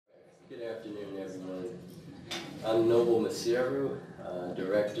afternoon, everyone. I'm Noble Masiru,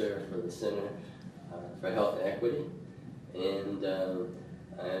 Director for the Center for Health Equity, and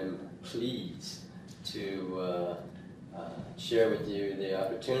I'm pleased to share with you the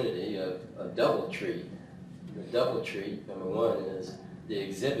opportunity of a double treat. The double treat, number one, is the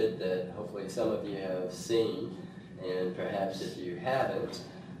exhibit that hopefully some of you have seen, and perhaps if you haven't,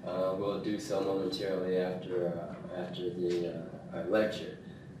 we'll do so momentarily after our lecture.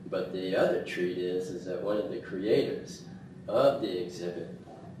 But the other treat is that one of the creators of the exhibit,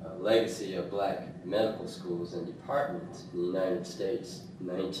 Legacy of Black Medical Schools and Departments in the United States,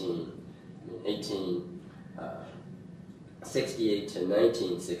 1868 to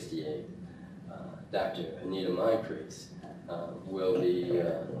 1968, Dr. Anita Moncrease will be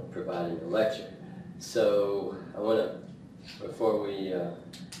providing a lecture. So I want to, before we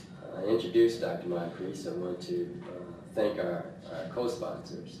introduce Dr. Moncrease, I want to thank our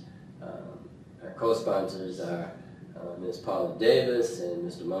co-sponsors. Our co-sponsors are Ms. Paula Davis and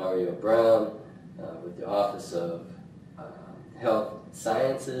Mr. Mario Brown with the Office of Health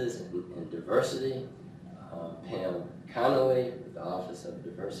Sciences and Diversity, Pam Connolly with the Office of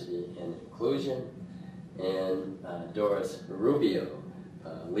Diversity and Inclusion, and Doris Rubio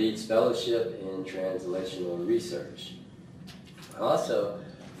leads Fellowship in Translational Research. I also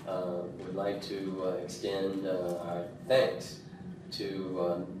would like to extend our thanks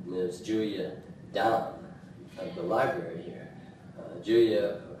to Ms. Julia Dom of the library here.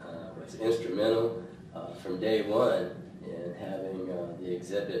 Julia was instrumental from day one in having the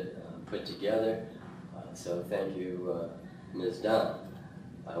exhibit put together, so thank you, Ms. Dom.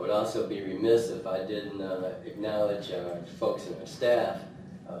 I would also be remiss if I didn't acknowledge our folks in our staff,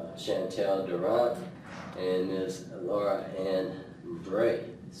 Chantel Durant and Ms. Laura Ann Bray.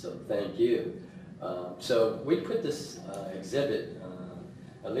 So thank you. So we put this exhibit,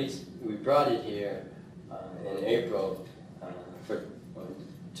 at least we brought it here in April for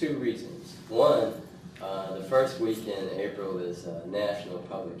two reasons. One, the first week in April is National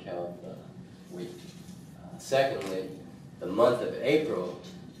Public Health Week. Secondly, the month of April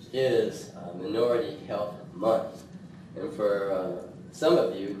is Minority Health Month. And for some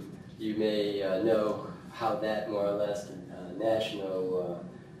of you, you may know how that more or less National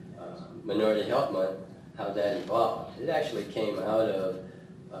Minority Health Month, how that evolved. It actually came out of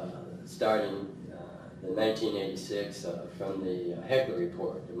starting the 1986 from the Hegler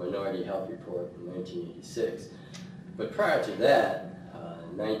Report, the Minority Health Report in 1986. But prior to that,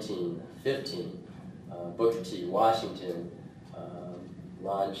 in 1915, Booker T. Washington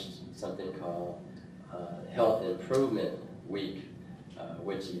launched something called Health Improvement Week,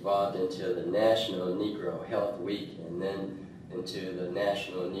 which evolved into the National Negro Health Week and then into the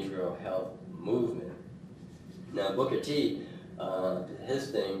National Negro Health Movement. Now Booker T, his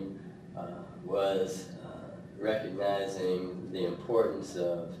thing was recognizing the importance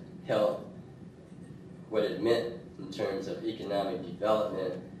of health, what it meant in terms of economic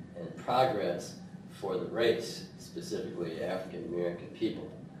development and progress for the race, specifically African American people.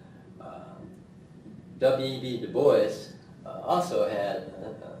 W.E.B. Du Bois also had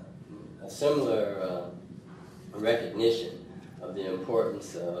a similar recognition of the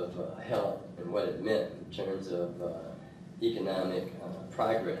importance of health and what it meant in terms of economic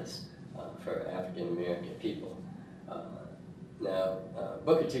progress for African American people. Now,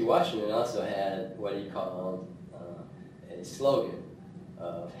 Booker T. Washington also had what he called a slogan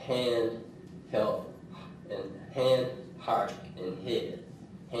of hand, health, and hand, heart, and head.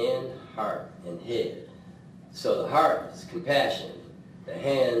 Hand, heart, and head. So the heart is compassion. The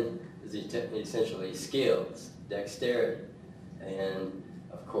hand is essentially skills, dexterity, and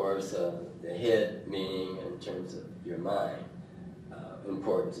of course the head meaning in terms of your mind,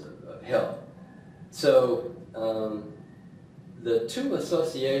 importance of health. So the two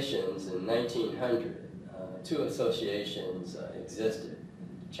associations in 1900, two associations existed at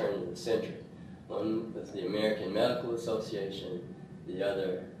the turn of the century. One was the American Medical Association, the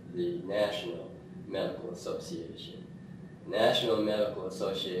other the National Medical Association. The National Medical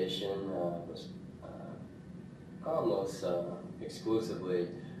Association was almost exclusively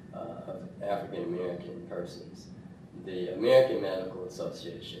of African American persons. The American Medical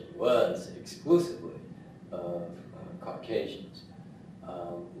Association was exclusively of Caucasians.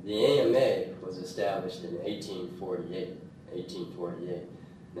 The AMA was established in 1848.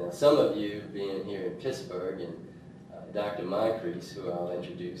 Now some of you being here in Pittsburgh, and Dr. Moncrease, who I'll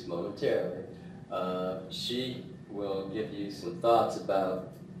introduce momentarily, she will give you some thoughts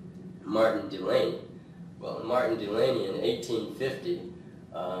about Martin Delany. Well, Martin Delany in 1850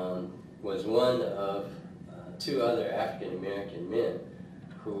 was one of two other African American men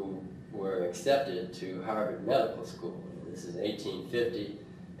who were accepted to Harvard Medical School. This is 1850,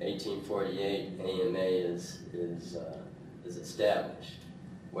 1848, AMA is established.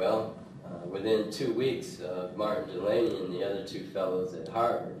 Well, within 2 weeks of Martin Delany and the other 2 fellows at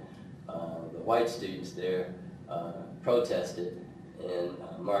Harvard, the white students there protested, and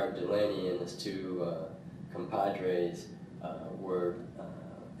Martin Delany and his 2 compadres were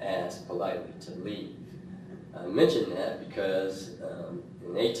asked politely to leave. I mention that because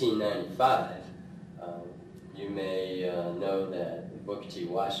in 1895, you may know that Booker T.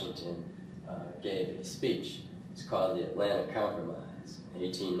 Washington gave a speech. It's called the Atlanta Compromise,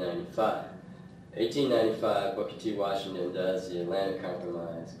 1895. 1895, Booker T. Washington does the Atlanta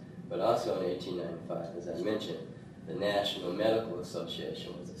Compromise, but also in 1895, as I mentioned, the National Medical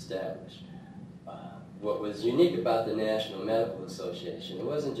Association was established. What was unique about the National Medical Association, it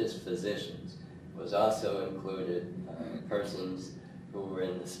wasn't just physicians, it was also included persons who were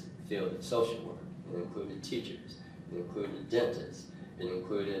in the field of social work. It included teachers, it included dentists, it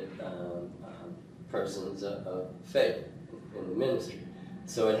included persons of faith in the ministry.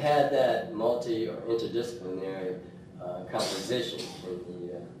 So it had that multi or interdisciplinary composition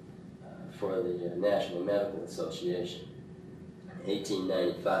for the National Medical Association,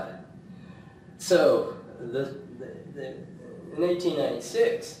 1895. So in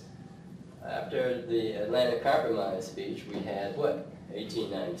 1896, after the Atlanta Compromise speech, we had what?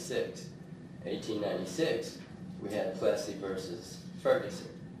 1896. 1896, we had Plessy versus Ferguson.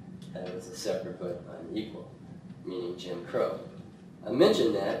 That was a separate but unequal, meaning Jim Crow. I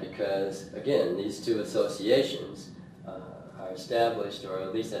mention that because, again, these 2 associations are established, or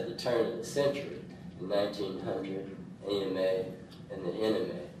at least at the turn of the century, in 1900, AMA and the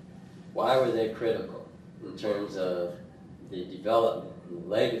NMA. Why were they critical in terms of the development and the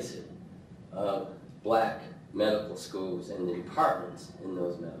legacy of black medical schools and the departments in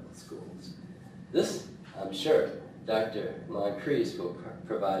those medical schools? This, I'm sure, Dr. Moncrease will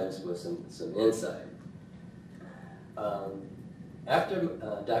provide us with some insight. After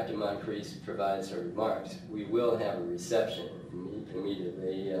Dr. Moncrease provides her remarks, we will have a reception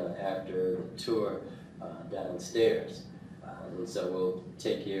immediately after the tour downstairs. And so we'll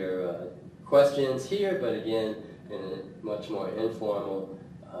take your questions here, but again, in a much more informal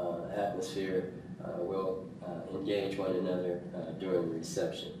atmosphere, we'll engage one another during the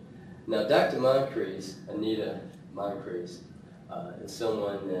reception. Now, Dr. Moncrease, Anita Moncrease, is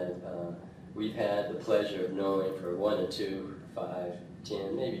someone that we've had the pleasure of knowing for 1 or 2, 5,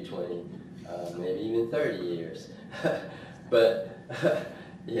 10, maybe 20, maybe even 30 years. But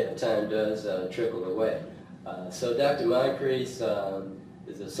yeah, time does trickle away. So Dr. Moncrease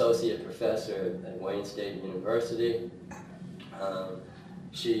is Associate Professor at Wayne State University.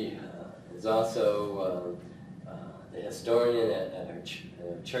 She is also the historian at her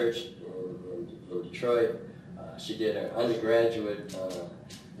church in Detroit. She did her undergraduate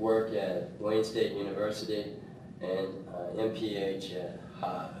work at Wayne State University and MPH at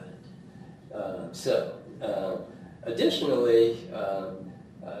Harvard. Additionally,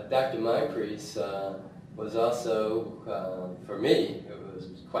 Dr. Moncrease was also, for me, it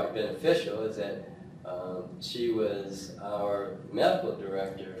was quite beneficial, is that she was our medical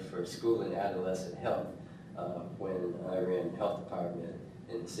director for school and adolescent health when I ran the health department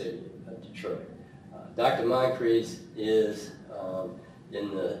in the city of Detroit. Dr. Moncrease is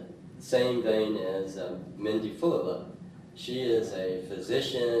in the same vein as Mindy Fuller. She is a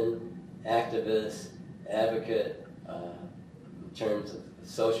physician, activist, advocate in terms of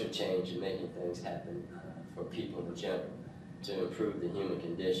social change and making things happen for people in general to improve the human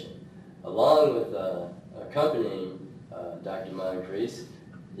condition. Along with accompanying Dr. Moncrease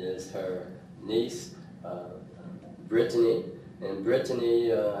is her niece, Brittani, and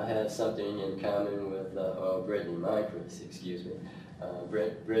Brittani has something in common with, Brittani Moncrease, excuse me.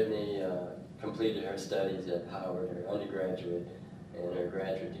 Brittani completed her studies at Howard, her undergraduate and her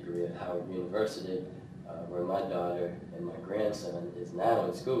graduate degree at Howard University, where my daughter and my grandson is now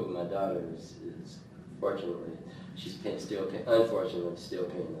in school. My daughter is fortunately, she's unfortunately still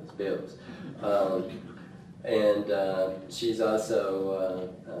paying those bills. And she's also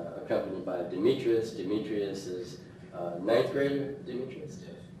accompanied by Demetrius. Demetrius is 9th grader, Demetrius?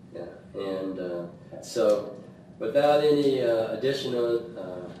 Yeah. And so, without any additional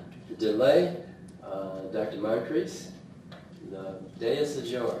delay, Dr. Moncrease, the dais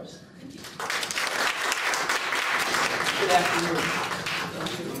is yours. Good afternoon.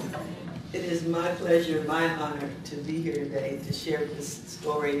 It is my pleasure, my honor to be here today to share this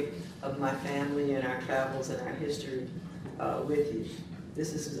story of my family and our travels and our history with you.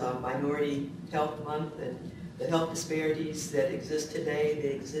 This is Minority Health Month, and the health disparities that exist today, they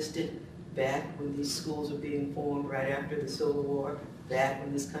existed back when these schools were being formed right after the Civil War, back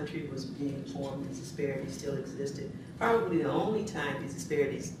when this country was being formed, these disparities still existed. Probably the only time these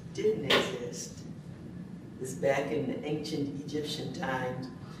disparities didn't exist is back in the ancient Egyptian times,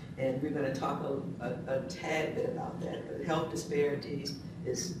 and we're going to talk a tad bit about that. But health disparities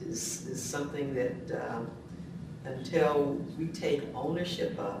is something that until we take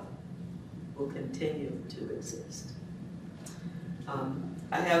ownership of, will continue to exist.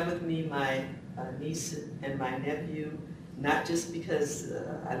 I have with me my niece and my nephew, not just because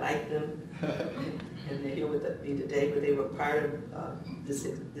I like them and they're here with me today, but they were part of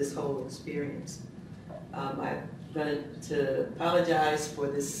this whole experience. I'm going to apologize for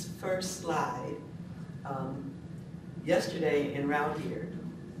this first slide. Yesterday en route here,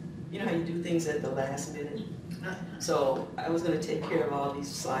 you know how you do things at the last minute? So I was going to take care of all these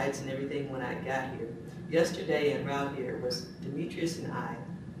slides and everything when I got here. Yesterday en route here was Demetrius and I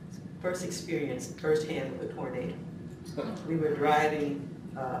first experience firsthand of a tornado. We were driving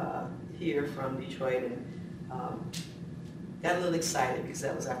here from Detroit and got a little excited because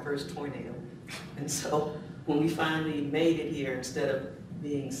that was our first tornado. And so when we finally made it here, instead of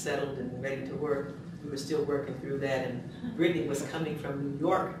being settled and ready to work, we were still working through that. And Brittani was coming from New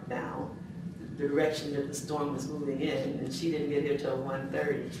York now, the direction that the storm was moving in, and she didn't get here till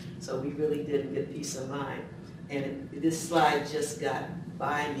 1:30. So we really didn't get peace of mind. And this slide just got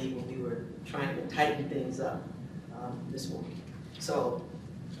by me when we were trying to tighten things up this morning. So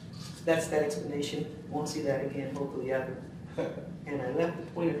that's that explanation. Won't see that again, hopefully ever. And I left the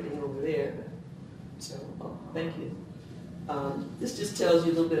pointer thing over there. So thank you. This just tells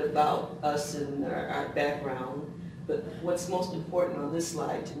you a little bit about us and our background. But what's most important on this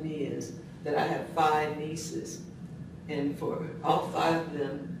slide to me is that I have 5 nieces. And for all 5 of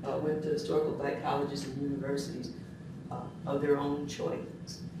them went to historical black colleges and universities of their own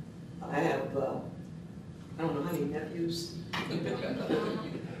choice. I have, I don't know how many nephews.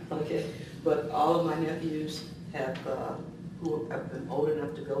 Okay, but all of my nephews have, who have been old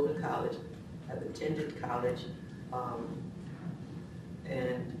enough to go to college, have attended college,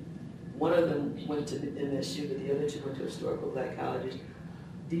 and one of them went to MSU, but the other 2 went to historical black colleges.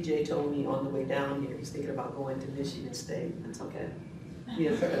 DJ told me on the way down here, he's thinking about going to Michigan State. That's okay. He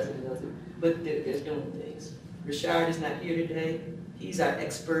has a cousin who does it. But they're doing things. Richard is not here today. He's our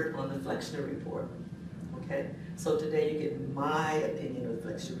expert on the Flexner report. Okay? So today you get my opinion of the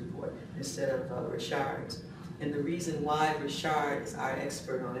Flexner report instead of Richard's. And the reason why Richard is our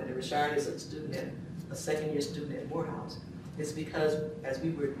expert on it, and Richard is a second-year student at Morehouse, is because as we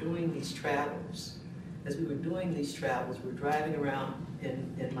were doing these travels, we're driving around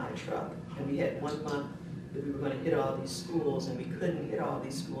in my truck, and we had 1 month that we were going to hit all these schools, and we couldn't hit all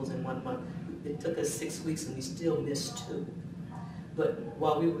these schools in 1 month. It took us 6 weeks, and we still missed 2. But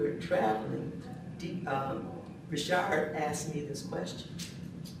while we were traveling, Richard asked me this question.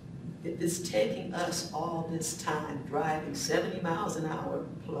 If it's taking us all this time driving 70 miles an hour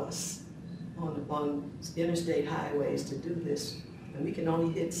plus on interstate highways to do this, and we can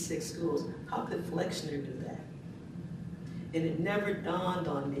only hit 6 schools, how could Flexner do that? And it never dawned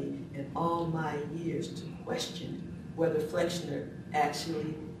on me in all my years to question whether Flexner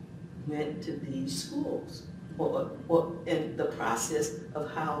actually went to these schools, or in the process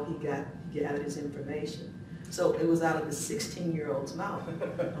of how he gathered his information. So it was out of the 16-year-old's mouth,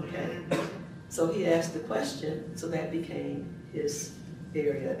 okay? So he asked the question, so that became his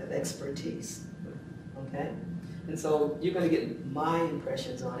area of expertise, okay? And so you're going to get my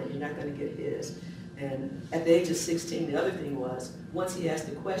impressions on it, you're not going to get his. And at the age of 16, the other thing was, once he asked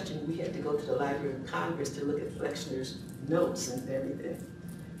the question, we had to go to the Library of Congress to look at Flexner's notes and everything.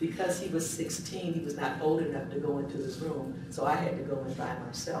 Because he was 16, he was not old enough to go into his room, so I had to go in by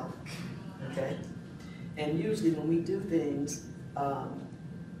myself, okay? And usually when we do things,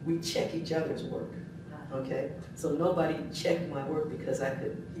 we check each other's work, okay? So nobody checked my work because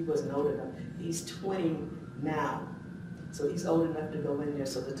he wasn't old enough. He's 20 now, so he's old enough to go in there,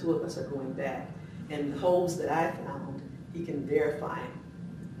 so the 2 of us are going back. And the holes that I found, he can verify them,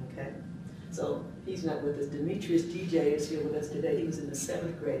 okay? So he's not with us. Demetrius DJ is here with us today. He was in the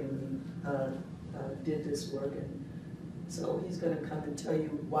 7th grade when we did this work, and so he's going to come and tell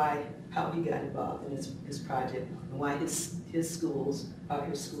you how he got involved in his project and why his schools are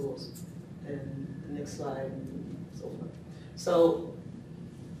his schools. And the next slide, and so forth. So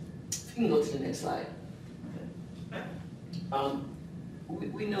you can go to the next slide.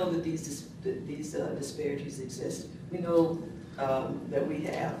 We know that these disparities exist. We know that we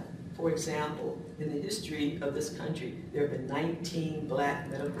have, for example, in the history of this country, there have been 19 black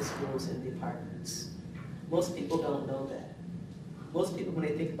medical schools and departments. Most people don't know that. Most people, when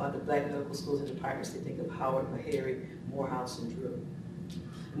they think about the black medical schools and departments, they think of Howard, Meharry, Morehouse, and Drew.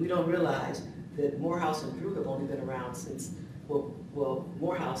 And we don't realize that Morehouse and Drew have only been around since, Drew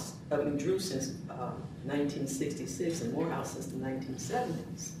since 1966 and Morehouse since the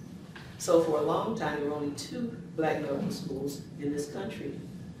 1970s. So for a long time, there were only 2 black medical schools in this country,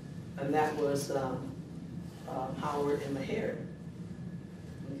 and that was Howard and Meharry.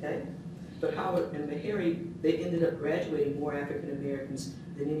 Okay? But Howard and Meharry, they ended up graduating more African Americans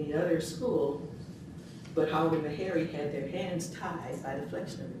than any other school, but Howard and Meharry had their hands tied by the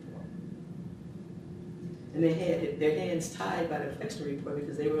Flexner Report. And they had their hands tied by the Flexner Report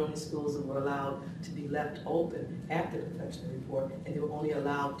because they were only schools that were allowed to be left open after the Flexner Report, and they were only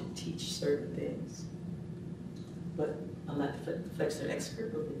allowed to teach certain things. But I'm not the Flexner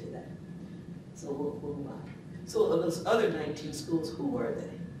expert, we'll get to that. So we'll move on. So of those other 19 schools, who were they?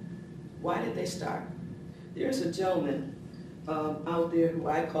 Why did they start? There's a gentleman out there who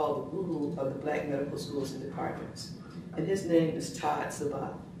I call the guru of the black medical schools and departments. And his name is Todd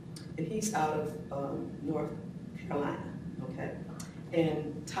Sabat. And he's out of North Carolina, okay?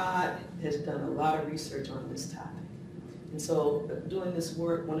 And Todd has done a lot of research on this topic. And so doing this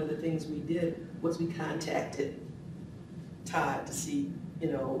work, one of the things we did was we contacted Todd to see,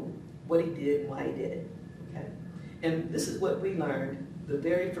 what he did and why he did it, okay? And this is what we learned the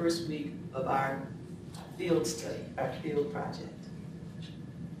very first week of our field study, our field project.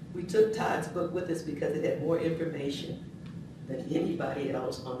 We took Todd's book with us because it had more information than anybody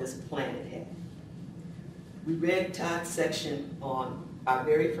else on this planet had. We read Todd's section on our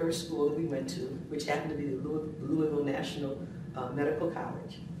very first school that we went to, which happened to be the Louisville National Medical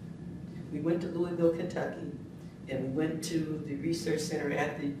College. We went to Louisville, Kentucky, and we went to the research center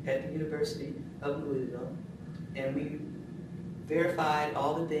at the University of Louisville, and we verified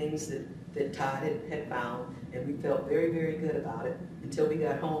all the things that Todd had found, and we felt very, very good about it until we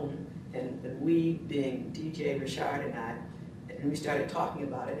got home, and we, being DJ, Richard, and I, and we started talking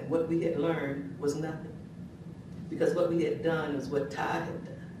about it, and what we had learned was nothing. Because what we had done was what Todd had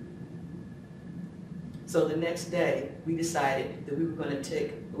done. So the next day, we decided that we were going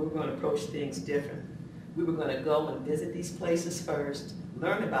to approach things different. We were going to go and visit these places first,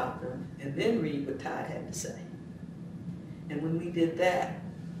 learn about them, and then read what Todd had to say. And when we did that,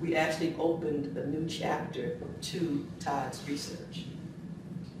 we actually opened a new chapter to Todd's research.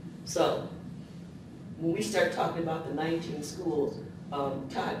 So when we start talking about the 19 schools,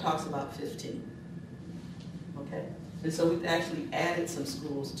 Todd talks about 15. Okay? And so we've actually added some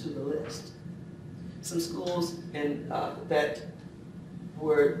schools to the list. Some schools that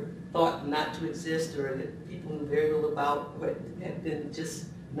were thought not to exist or that people knew very little about or had been just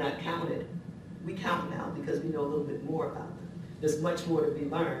not counted. We count now because we know a little bit more about them. There's much more to be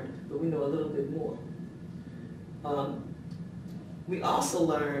learned, but we know a little bit more. We also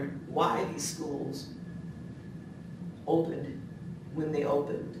learned why these schools opened when they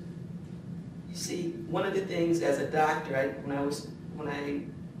opened. You see, one of the things as a doctor, when I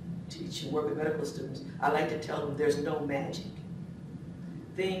teach and work with medical students, I like to tell them there's no magic.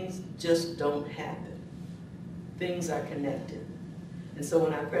 Things just don't happen. Things are connected. And so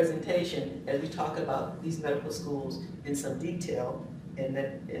in our presentation, as we talk about these medical schools in some detail, and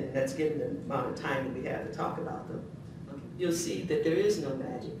that's given the amount of time that we have to talk about them, you'll see that there is no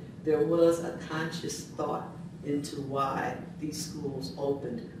magic. There was a conscious thought into why these schools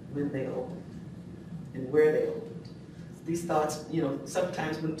opened when they opened and where they opened. These thoughts,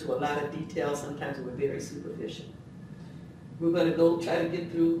 sometimes went to a lot of detail, sometimes were very superficial. We're going to go try to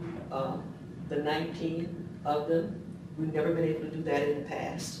get through the 19 of them. We've never been able to do that in the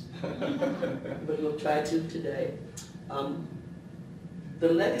past, but we'll try to today. The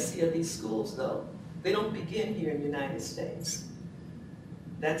legacy of these schools, though, they don't begin here in the United States.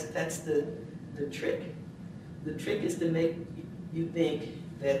 That's the trick. The trick is to make you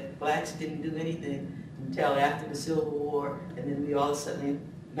think that blacks didn't do anything until after the Civil War, and then we all of a sudden,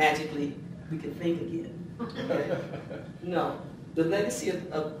 magically, we can think again. Okay? No. The legacy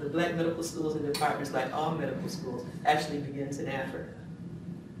of the black medical schools and departments, like all medical schools, actually begins in Africa.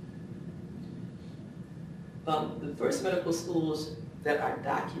 The first medical schools that are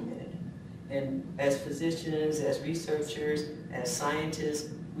documented, and as physicians, as researchers, as scientists,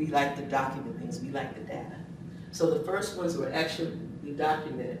 we like to document things, we like the data. So the first ones were actually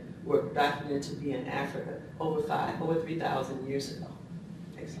documented to be in Africa over 3,000 years ago.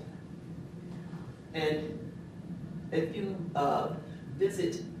 Excellent. And if you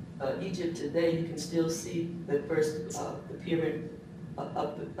visit Egypt today, you can still see the pyramid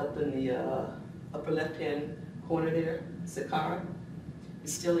up in the upper left-hand corner there, Saqqara. It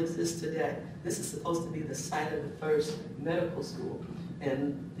still exists today. This is supposed to be the site of the first medical school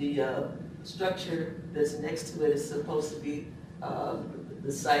And the structure that's next to it is supposed to be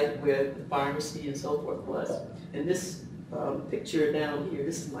the site where the pharmacy and so forth was. And this picture down here,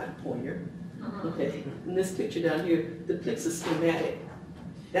 this is my pointer, okay? And this picture down here depicts a schematic.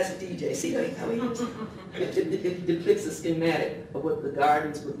 That's a DJ. See how he is? It depicts a schematic of what the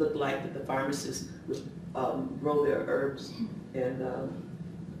gardens would look like that the pharmacists would grow their herbs and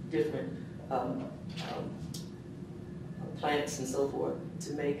different plants and so forth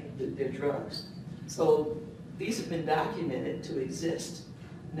to make their drugs. So these have been documented to exist.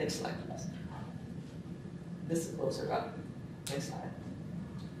 Next slide, please. This is closer up. Next slide.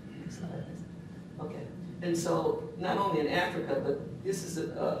 Next slide. Okay. And so not only in Africa, but this is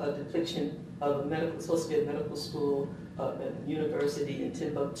a depiction of a medical, supposed to be a medical school, a university in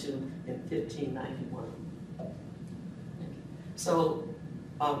Timbuktu in 1591. So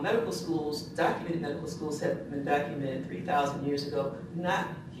medical schools, documented medical schools have been documented 3,000 years ago, not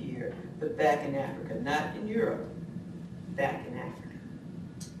here, but back in Africa, not in Europe, back in Africa.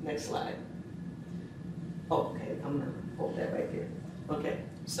 Next slide. Oh, okay, I'm gonna hold that right there. Okay,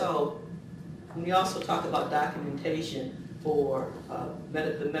 so we also talk about documentation for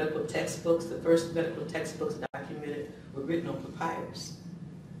the medical textbooks. The first medical textbooks documented were written on papyrus,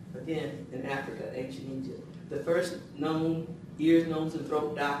 again, in Africa, ancient Egypt. The first known ears, nose, and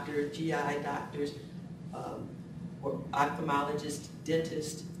throat doctor, GI doctors, or ophthalmologists,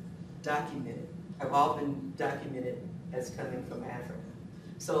 dentists, documented, have all been documented as coming from Africa.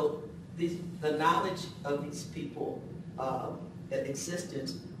 So the knowledge of these people at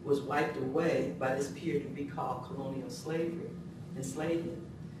existence was wiped away by this period we call colonial slavery, enslavement.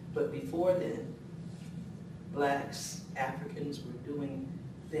 But before then, blacks, Africans were doing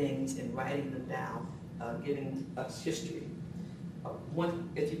things and writing them down, giving us history.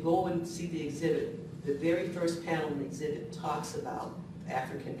 If you go and see the exhibit, the very first panel in the exhibit talks about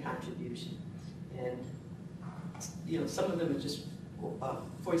African contribution. And some of them are just,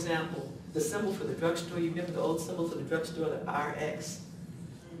 for example, the symbol for the drugstore, you remember the old symbol for the drugstore, the RX?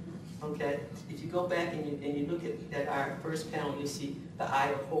 Okay, if you go back and you look at our first panel, you'll see the eye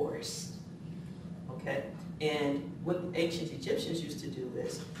of Horus. Okay, and what ancient Egyptians used to do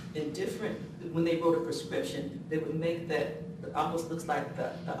is, when they wrote a prescription, they would make that, it almost looks like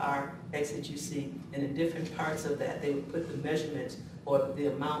the RX that you see, and in different parts of that, they would put the measurements or the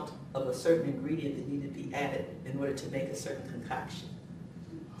amount of a certain ingredient that needed to be added in order to make a certain concoction.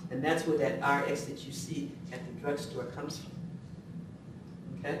 And that's where that RX that you see at the drugstore comes from.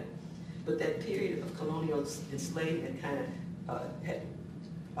 Okay? But that period of colonial enslavement kind of had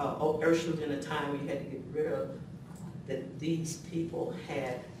ushered in a time where you had to get rid of that these people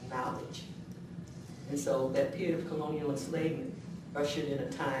had knowledge. And so that period of colonial enslavement ushered in a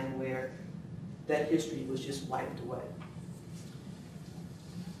time where that history was just wiped away.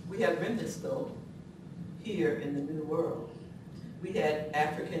 We have remnants, though, here in the New World. We had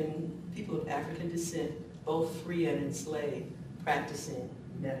people of African descent, both free and enslaved, practicing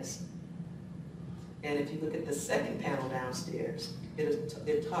medicine. And if you look at the second panel downstairs,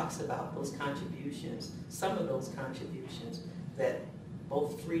 it talks about those contributions, some of those contributions that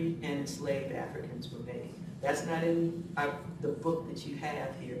both free and enslaved Africans were making. That's not in the book that you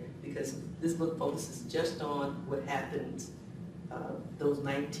have here, because this book focuses just on what happened, those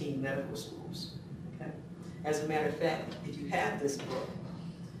 19 medical schools. Okay? As a matter of fact, if you have this book,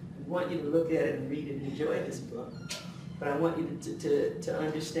 I want you to look at it and read it and enjoy this book. But I want you to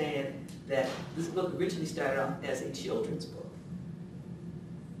understand that this book originally started off as a children's book.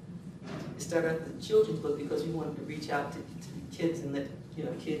 It started off as a children's book because we wanted to reach out to the kids and let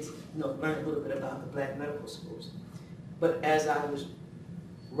kids learn a little bit about the black medical schools. But as I was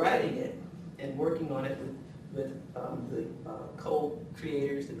writing it and working on it with the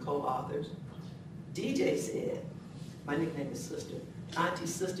co-creators, the co-authors, DJ said, my nickname is Sister, Auntie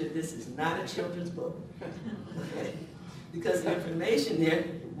Sister, this is not a children's book. Okay? Because the information there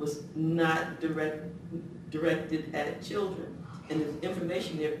was not directed at children. And the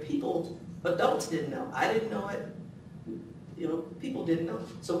information there, adults didn't know. I didn't know it. People didn't know.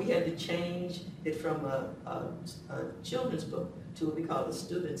 So we had to change it from a children's book to what we call a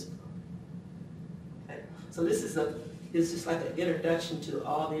student's book. Okay? So this is it's just like an introduction to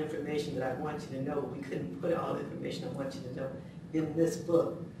all the information that I want you to know. We couldn't put all the information I want you to know in this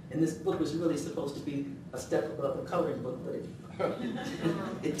book. And this book was really supposed to be a step above the coloring book, but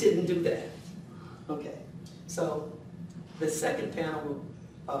it didn't do that. Okay, so the second panel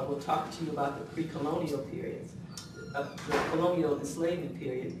will talk to you about the pre-colonial periods, the colonial enslavement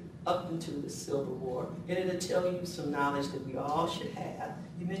period up into the Civil War. And it'll tell you some knowledge that we all should have.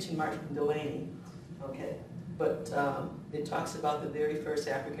 You mentioned Martin Delaney, okay? but it talks about the very first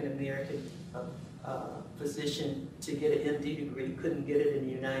African-American physician to get an MD degree, couldn't get it in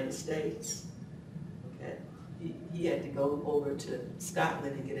the United States. Okay, he had to go over to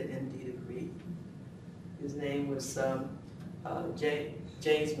Scotland and get an MD degree. His name was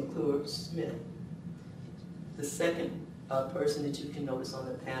James McClure Smith. The second person that you can notice on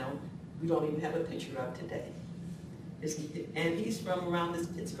the panel, we don't even have a picture of today. And he's from around this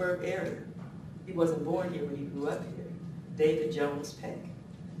Pittsburgh area. He wasn't born here, but he grew up here. David Jones Peck.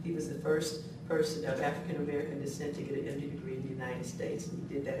 He was the first person of African-American descent to get an MD degree in the United States. And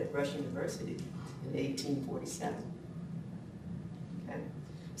he did that at Rush University in 1847. Okay?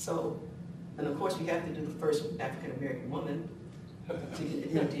 So, and of course we have to do the first African-American woman to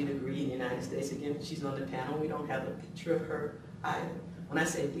get an MD degree in the United States. Again, she's on the panel. We don't have a picture of her either. When I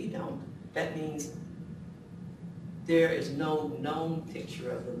say we don't, that means there is no known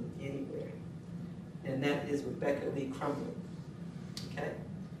picture of them anywhere. And that is Rebecca Lee Crumlin. Okay?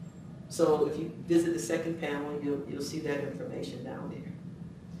 So if you visit the second panel, you'll see that information down there.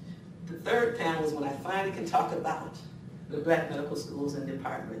 The third panel is when I finally can talk about the black medical schools and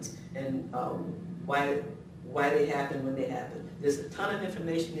departments and why they happen when they happen. There's a ton of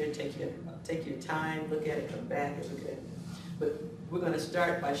information there. Take your time, look at it, come back and look at it. But we're going to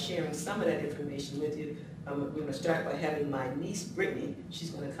start by sharing some of that information with you. We're going to start by having my niece, Brittani, she's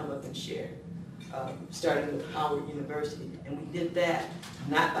going to come up and share, starting with Howard University. And we did that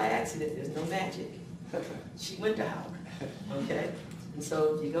not by accident, there's no magic. She went to Howard, okay? And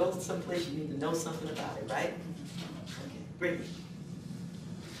so if you go someplace, you need to know something about it, right? Okay, Brittani.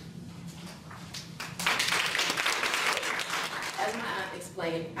 As my aunt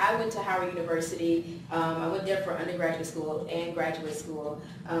explained, I went to Howard University. I went there for undergraduate school and graduate school.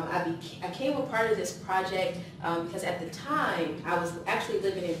 I became a part of this project because at the time I was actually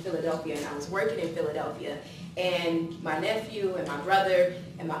living in Philadelphia and I was working in Philadelphia. And my nephew and my brother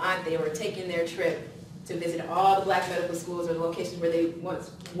and my aunt, they were taking their trip to visit all the black medical schools or the locations where they once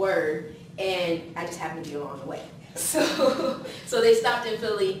were, and I just happened to be along the way. So they stopped in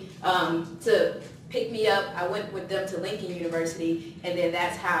Philly to pick me up. I went with them to Lincoln University, and then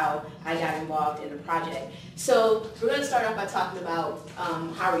that's how I got involved in the project. So we're going to start off by talking about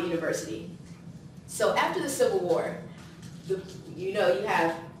Howard University. So after the Civil War, you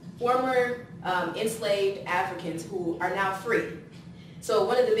have former enslaved Africans who are now free. So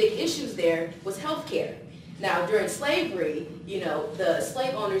one of the big issues there was health care. Now during slavery, the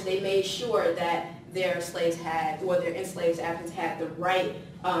slave owners, they made sure that their slaves had, or their enslaved Africans had the right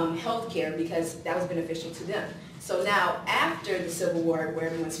health care because that was beneficial to them. So now after the Civil War, where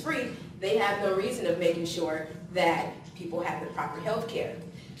everyone's free, they have no reason of making sure that people have the proper health care.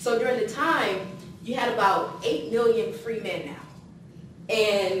 So during the time, you had about 8 million free men now.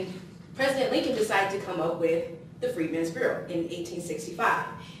 And President Lincoln decided to come up with the Freedmen's Bureau in 1865.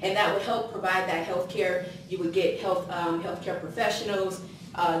 And that would help provide that health care. You would get healthcare professionals.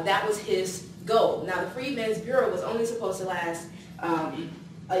 That was his goal. Now the Freedmen's Bureau was only supposed to last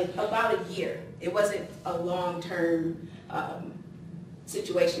about a year. It wasn't a long-term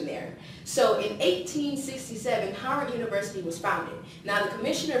situation there. So in 1867, Howard University was founded. Now the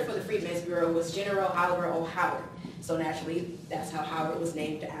commissioner for the Freedmen's Bureau was General Oliver O. Howard. So naturally, that's how Howard was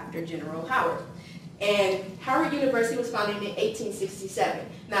named after General Howard. And Howard University was founded in 1867.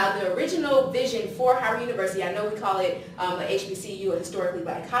 Now the original vision for Howard University, I know we call it a HBCU, a historically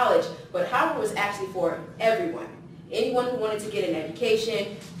black college, but Howard was actually for everyone. Anyone who wanted to get an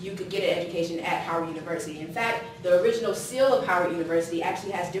education, you could get an education at Howard University. In fact, the original seal of Howard University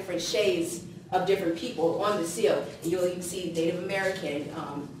actually has different shades of different people on the seal. And you'll even see Native American,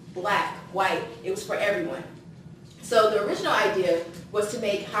 black, white. It was for everyone. So the original idea was to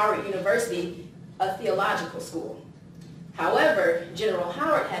make Howard University a theological school. However, General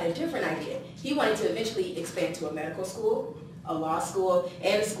Howard had a different idea. He wanted to eventually expand to a medical school, a law school,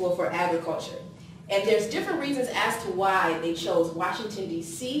 and a school for agriculture. And there's different reasons as to why they chose Washington,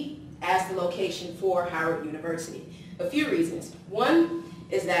 D.C. as the location for Howard University. A few reasons. One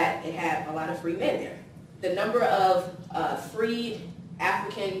is that it had a lot of free men there. The number of freed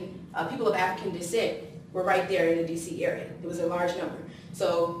African, people of African descent were right there in the D.C. area. It was a large number.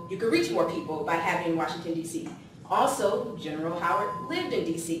 So you could reach more people by having Washington, D.C. Also, General Howard lived in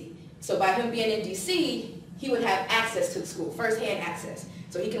D.C. So by him being in D.C., he would have access to the school, first-hand access.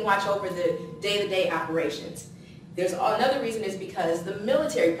 So he can watch over the day-to-day operations. There's another reason is because the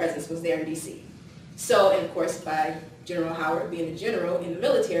military presence was there in D.C. So, and of course, by General Howard being a general in the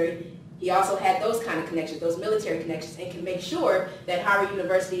military, he also had those kind of connections, those military connections, and can make sure that Howard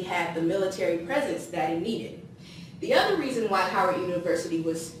University had the military presence that it needed. The other reason why Howard University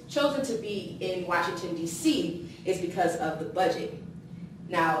was chosen to be in Washington, D.C. is because of the budget.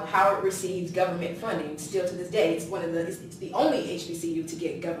 Now, Howard receives government funding still to this day. It's the only HBCU to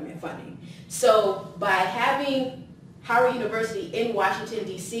get government funding. So by having Howard University in Washington,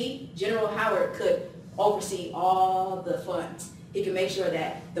 D.C., General Howard could oversee all the funds. He could make sure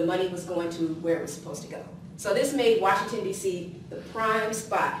that the money was going to where it was supposed to go. So this made Washington, D.C. the prime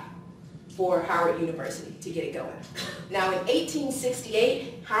spot for Howard University to get it going. Now in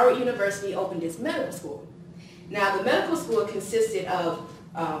 1868, Howard University opened its medical school. Now the medical school consisted of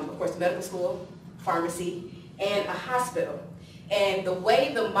course, medical school, pharmacy, and a hospital. And the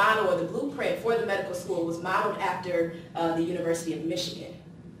way the model or the blueprint for the medical school was modeled after the University of Michigan.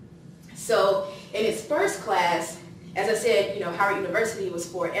 So in its first class, as I said, Howard University was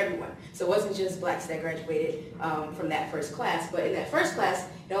for everyone. So it wasn't just blacks that graduated from that first class, but in that first class,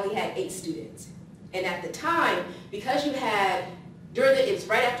 it only had 8 students. And at the time, because you had, it was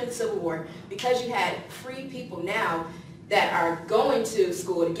right after the Civil War, because you had free people now that are going to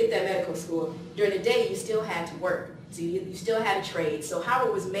school to get that medical school, during the day you still had to work. So you still had a trade. So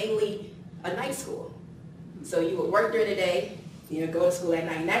Howard was mainly a night school. So you would work during the day, go to school at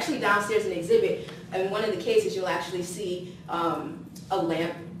night. And actually downstairs in the exhibit, in one of the cases, you'll actually see a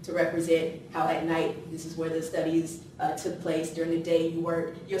lamp to represent how at night, this is where the studies took place. During the day you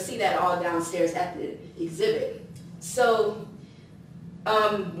worked. You'll see that all downstairs at the exhibit. So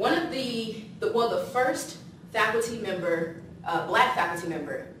one of the first faculty member, black faculty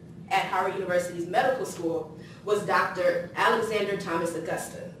member at Howard University's medical school was Dr. Alexander Thomas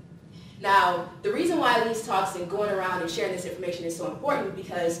Augusta. Now, the reason why these talks and going around and sharing this information is so important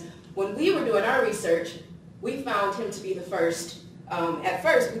because when we were doing our research, we found him to be the first. At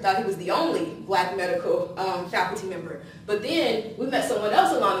first, we thought he was the only black medical faculty member. But then we met someone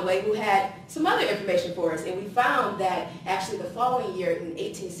else along the way who had some other information for us. And we found that actually the following year, in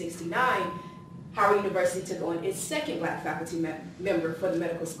 1869, Howard University took on its second black faculty member for the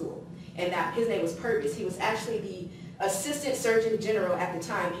medical school. And his name was Purvis. He was actually the Assistant Surgeon General at the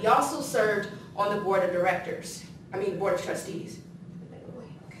time. He also served on the board of directors. The board of trustees.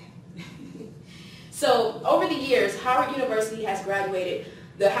 Okay. So over the years, Howard University has graduated,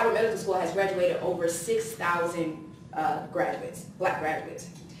 the Howard Medical School has graduated over 6,000 graduates, black graduates.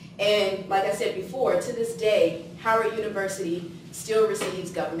 And like I said before, to this day, Howard University still receives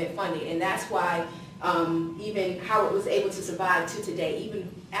government funding. And that's why even Howard was able to survive to today,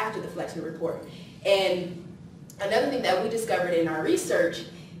 even after the Flexner Report. And another thing that we discovered in our research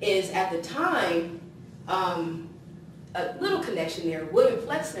is at the time, a little connection there, William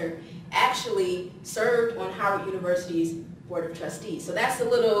Flexner actually served on Howard University's Board of Trustees. So that's a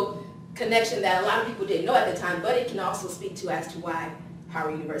little connection that a lot of people didn't know at the time, but it can also speak to as to why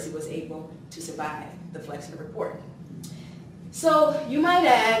Howard University was able to survive the Flexner Report. So you might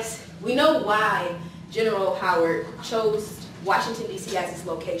ask, we know why General Howard chose Washington, D.C. as its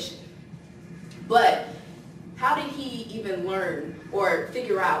location. But how did he even learn or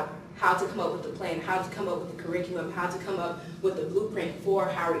figure out how to come up with the plan, how to come up with the curriculum, how to come up with the blueprint for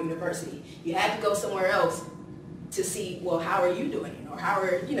Howard University? You had to go somewhere else to see, well, how are you doing it? Or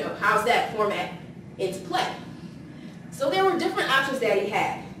how's that format into play? So there were different options that he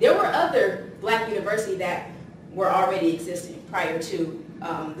had. There were other black universities that were already existing prior to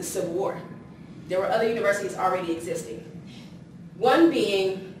the Civil War. There were other universities already existing. One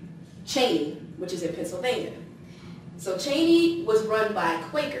being Cheney, which is in Pennsylvania. So Cheney was run by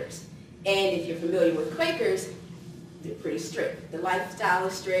Quakers. And if you're familiar with Quakers, they're pretty strict. The lifestyle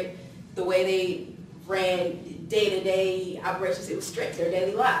is strict. The way they ran day-to-day operations, it was strict, their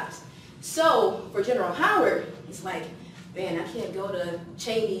daily lives. So for General Howard, it's like, man, I can't go to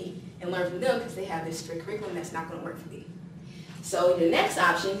Cheney and learn from them because they have this strict curriculum that's not going to work for me. So the next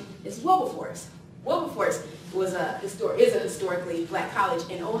option is Wilberforce. Wilberforce is a historically black college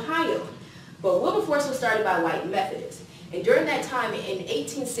in Ohio. But Wilberforce was started by white Methodists. And during that time, in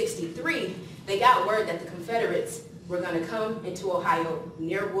 1863, they got word that the Confederates were going to come into Ohio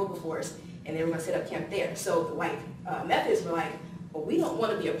near Wilberforce, and they were going to set up camp there. So the white Methodists were like, well, we don't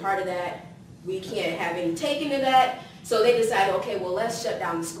want to be a part of that. We can't have any take into that. So they decided, okay, well, let's shut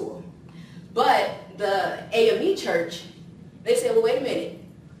down the school. But the AME church, they said, well, wait a minute.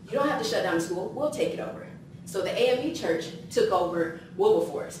 You don't have to shut down the school. We'll take it over. So the AME church took over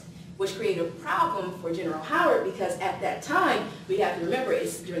Wilberforce, which created a problem for General Howard because at that time, we have to remember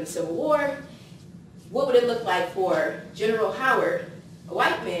it's during the Civil War. What would it look like for General Howard, a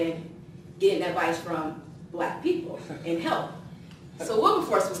white man, getting advice from black people and help? So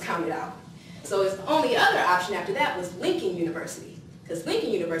Wilberforce was counted out. So his only other option after that was Lincoln University, because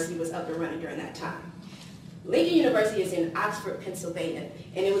Lincoln University was up and running during that time. Lincoln University is in Oxford, Pennsylvania,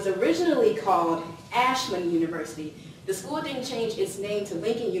 and it was originally called Ashland University. The school didn't change its name to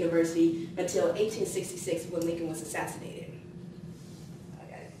Lincoln University until 1866 when Lincoln was assassinated.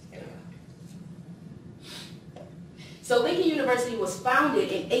 Okay, there we go. So Lincoln University was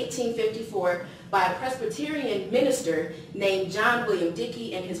founded in 1854 by a Presbyterian minister named John William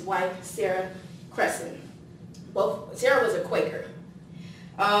Dickey and his wife Sarah Crescent. Sarah was a Quaker.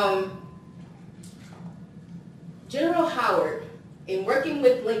 General Howard, in working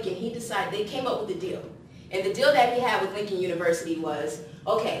with Lincoln, they came up with a deal. And the deal that he had with Lincoln University was,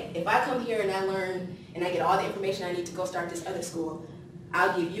 okay, if I come here and I learn and I get all the information I need to go start this other school,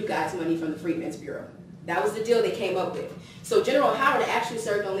 I'll give you guys money from the Freedmen's Bureau. That was the deal they came up with. So General Howard actually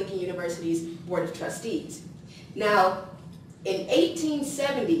served on Lincoln University's Board of Trustees. Now, in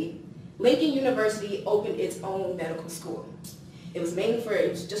 1870, Lincoln University opened its own medical school. It was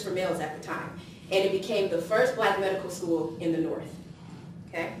just for males at the time. And it became the first black medical school in the North.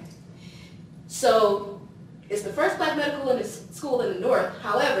 Okay? So, it's the first black medical school in the North.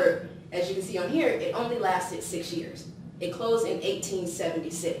 However, as you can see on here, it only lasted 6 years. It closed in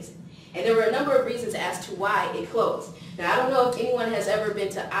 1876. And there were a number of reasons as to why it closed. Now, I don't know if anyone has ever been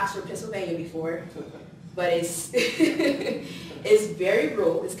to Oxford, Pennsylvania before, but it's, it's very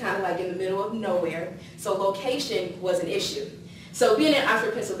rural. It's kind of like in the middle of nowhere. So location was an issue. So being in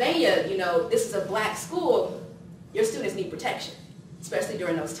Oxford, Pennsylvania, you know, this is a black school, your students need protection, especially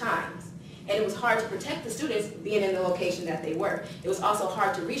during those times. And it was hard to protect the students being in the location that they were. It was also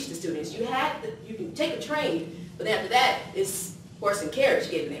hard to reach the students. You can take a train, but then after that, it's horse and carriage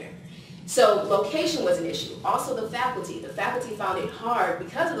getting there. So location was an issue. Also the faculty. The faculty found it hard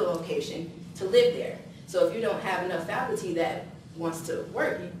because of the location to live there. So if you don't have enough faculty that wants to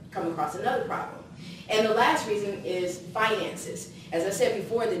work, you come across another problem. And the last reason is finances. As I said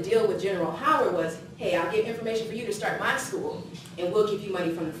before, the deal with General Howard was, hey, I'll give information for you to start my school, and we'll give you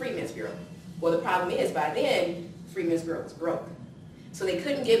money from the Freedmen's Bureau. Well, the problem is, by then, the Freedmen's Bureau was broke. So they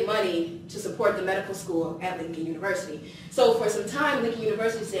couldn't get money to support the medical school at Lincoln University. So for some time, Lincoln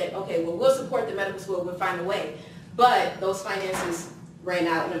University said, okay, well, we'll support the medical school, we'll find a way. But those finances ran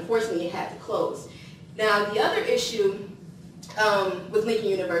out, and unfortunately, it had to close. Now, the other issue with Lincoln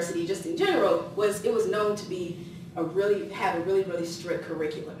University, just in general, was it was known to be have a really strict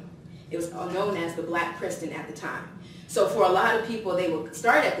curriculum. It was known as the Black Princeton at the time. So for a lot of people, they would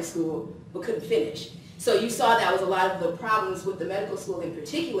start at the school but couldn't finish. So you saw that was a lot of the problems with the medical school in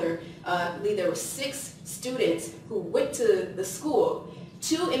particular. I believe there were 6 students who went to the school.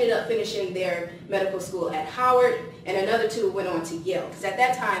 2 ended up finishing their medical school at Howard, and another 2 went on to Yale. Because at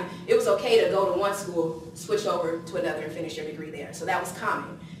that time, it was okay to go to one school, switch over to another, and finish your degree there. So that was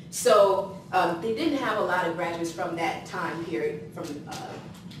common. So they didn't have a lot of graduates from that time period, from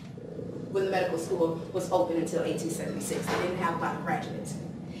when the medical school was open until 1876. They didn't have a lot of graduates.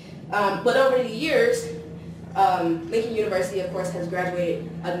 But over the years, Lincoln University, of course, has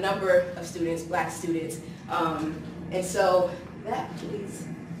graduated a number of students, black students. And so that leads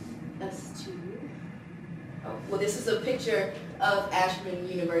us to, well, this is a picture of Ashland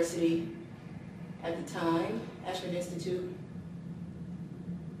University at the time, Ashland Institute.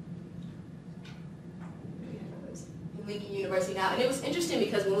 Lincoln University now, and it was interesting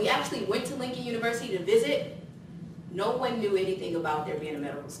because when we actually went to Lincoln University to visit, no one knew anything about there being a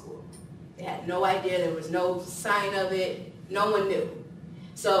medical school. They had no idea, there was no sign of it, no one knew.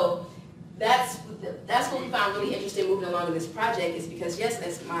 So that's what we found really interesting moving along in this project, is because, yes,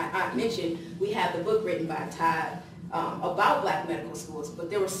 as my aunt mentioned, we have the book written by Todd about black medical schools, but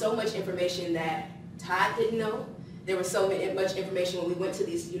there was so much information that Todd didn't know. There was so much information when we went to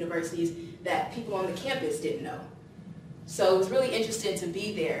these universities that people on the campus didn't know. So it was really interesting to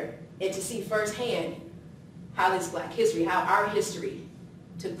be there and to see firsthand how this black history, how our history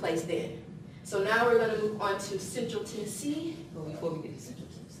took place then. So now we're going to move on to Central Tennessee. Well, before we get to Central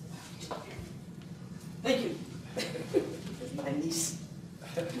Tennessee. Thank you. My niece.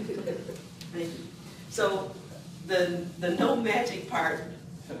 Thank you. So the no magic part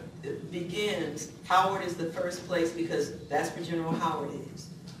begins. Howard is the first place because that's where General Howard is.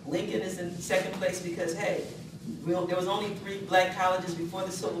 Lincoln is in second place because, hey, there was only 3 black colleges before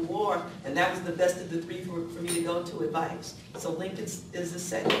the Civil War, and that was the best of the 3 for me to go to advice. So Lincoln is the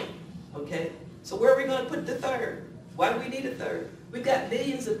second, okay? So where are we going to put the third? Why do we need a third? We've got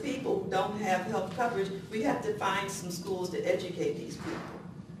millions of people who don't have health coverage. We have to find some schools to educate these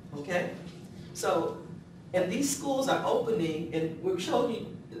people, okay? So, and these schools are opening, and we're showing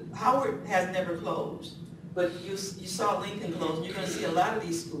you, Howard has never closed. But you saw Lincoln close, and you're going to see a lot of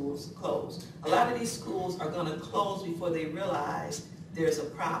these schools close. A lot of these schools are going to close before they realize there's a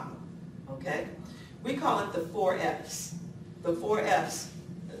problem, okay? We call it the 4 Fs. The 4 Fs,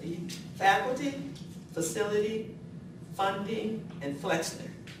 faculty, facility, funding, and Flexner.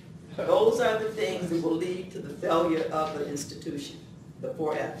 Those are the things that will lead to the failure of the institution, the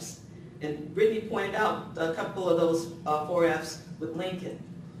 4 Fs. And Brittany pointed out a couple of those 4 Fs with Lincoln.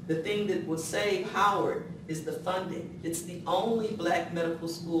 The thing that will save Howard is the funding. It's the only black medical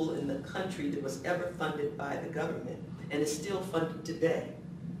school in the country that was ever funded by the government, and is still funded today.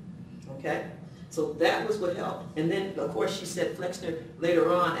 Okay? So that was what helped. And then, of course, she said Flexner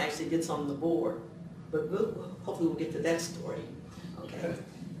later on actually gets on the board. But hopefully we'll get to that story. Okay?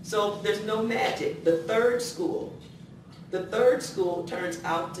 So there's no magic. The third school turns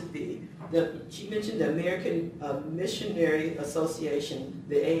out to be, she mentioned the American Missionary Association,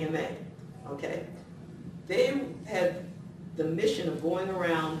 the AMA. Okay? They had the mission of going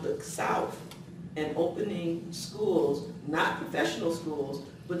around the South and opening schools, not professional schools,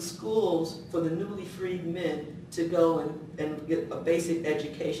 but schools for the newly freed men to go and get a basic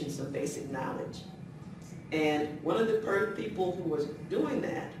education, some basic knowledge. And one of the people who was doing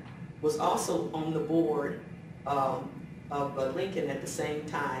that was also on the board of Lincoln at the same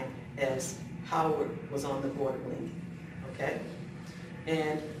time as Howard was on the board of Lincoln. Okay?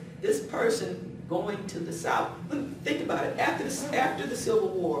 And this person going to the South, think about it, after the Civil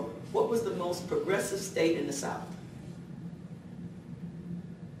War, what was the most progressive state in the South?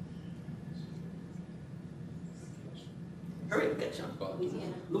 Hurry up, get Sean.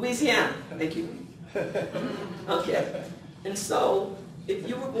 Louisiana. Louisiana, thank you. Okay, and so if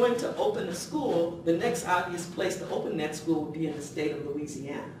you were going to open a school, the next obvious place to open that school would be in the state of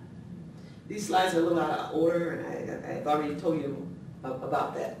Louisiana. These slides are a little out of order, and I've already told you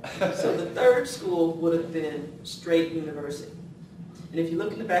about that. So the third school would have been Straight University. And if you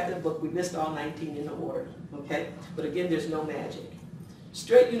look in the back of the book, we list all 19 in the order, okay? But again, there's no magic.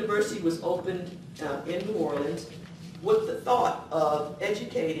 Straight University was opened in New Orleans with the thought of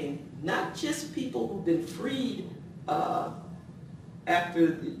educating not just people who've been freed after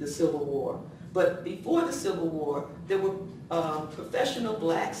the Civil War, but before the Civil War, there were professional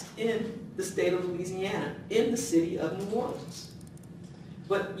blacks in the state of Louisiana, in the city of New Orleans.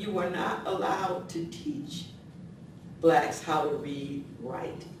 But you were not allowed to teach blacks how to read,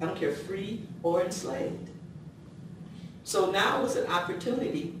 write. I don't care, free or enslaved. So now was an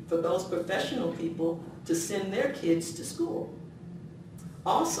opportunity for those professional people to send their kids to school.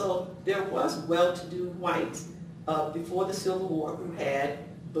 Also, there was well-to-do whites before the Civil War who had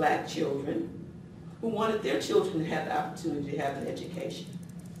black children who wanted their children to have the opportunity to have an education.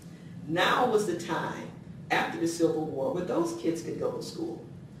 Now was the time, after the Civil War, where those kids could go to school.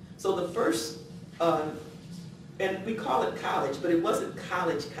 So the first, and we call it college, but it wasn't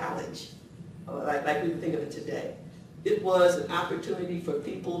college, like we would think of it today. It was an opportunity for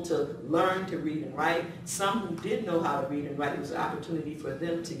people to learn to read and write. Some who did know how to read and write, it was an opportunity for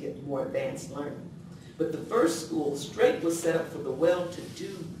them to get more advanced learning. But the first school, Straight, was set up for the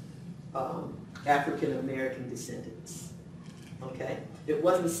well-to-do African American descendants. Okay? It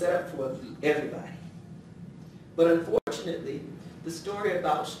wasn't set up for everybody. But unfortunately, the story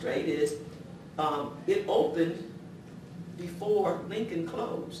about Straight is it opened before Lincoln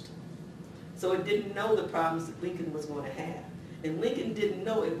closed. So it didn't know the problems that Lincoln was going to have. And Lincoln didn't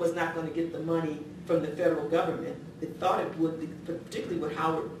know it was not going to get the money from the federal government. It thought it would, be, particularly with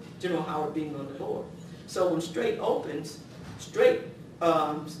General Howard being on the board. So when Straight opens, Straight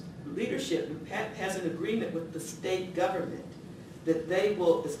leadership has an agreement with the state government that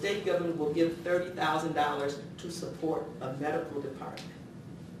the state government will give $30,000 to support a medical department.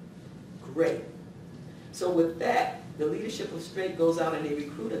 Great. So with that, the leadership of Straight goes out and they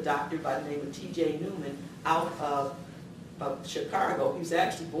recruit a doctor by the name of T.J. Newman out of Chicago. He was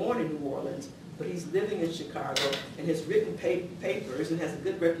actually born in New Orleans, but he's living in Chicago and has written papers and has a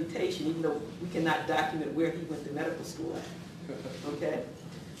good reputation, even though we cannot document where he went to medical school at. Okay?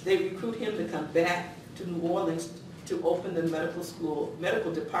 They recruit him to come back to New Orleans to open the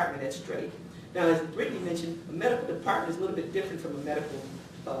medical department at Straight. Now, as Brittany mentioned, a medical department is a little bit different from a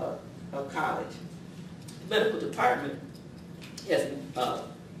medical college. The medical department has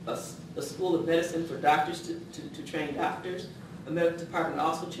a school of medicine for doctors to train doctors. A medical department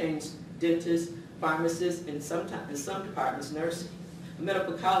also trains dentists, pharmacists, and in some departments, nursing. A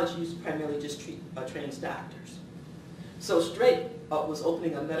medical college usually primarily just trains doctors. So Straight was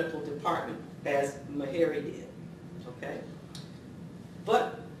opening a medical department, as Meharry did. Okay?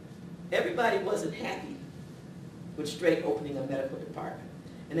 But everybody wasn't happy with Straight opening a medical department.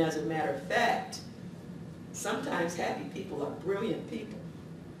 And as a matter of fact, sometimes happy people are brilliant people.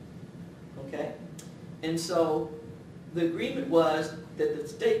 Okay? And so The agreement was that the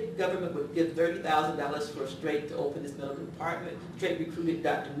state government would give $30,000 for Strait to open his medical department. Strait recruited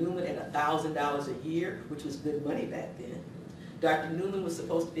Dr. Newman at $1,000 a year, which was good money back then. Dr. Newman was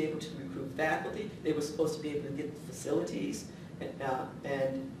supposed to be able to recruit faculty. They were supposed to be able to get the facilities.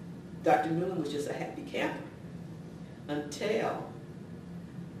 And Dr. Newman was just a happy camper until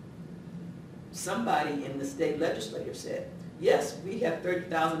somebody in the state legislature said, yes, we have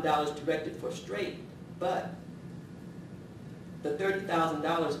 $30,000 directed for Strait, but the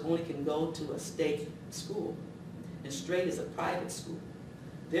 $30,000 only can go to a state school, and Strait is a private school.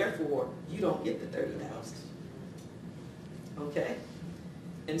 Therefore, you don't get the $30,000. Okay?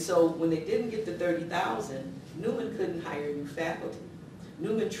 And so when they didn't get the $30,000, Newman couldn't hire new faculty.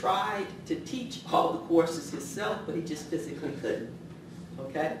 Newman tried to teach all the courses himself, but he just physically couldn't.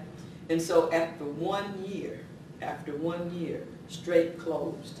 Okay? And so after 1 year, Strait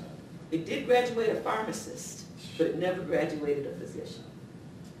closed. It did graduate a pharmacist, but it never graduated a physician.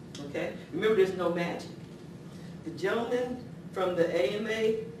 Okay? Remember, there's no magic. The gentleman from the AMA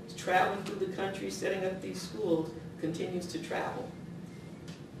is traveling through the country, setting up these schools, continues to travel.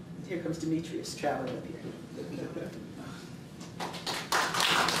 Here comes Demetrius traveling up here.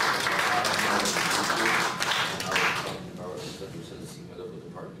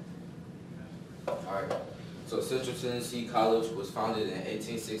 Alright, so Central Tennessee College was founded in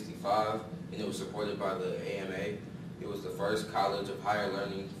 1865 and it was supported by the AMA. It was the first college of higher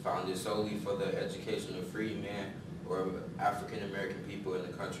learning founded solely for the education of freedmen or African American people in the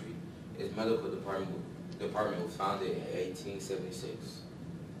country. Its medical department was founded in 1876.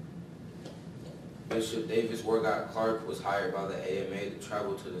 Bishop Davis Wargott Clark was hired by the AMA to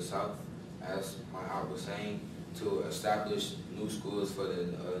travel to the South, as my aunt was saying, to establish new schools for the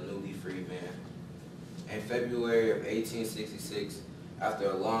newly freed men. In February of 1866, after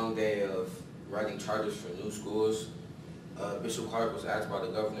a long day of writing charters for new schools, Bishop Clark was asked by the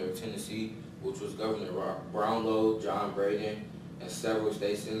governor of Tennessee, which was Governor Brownlow, John Braden, and several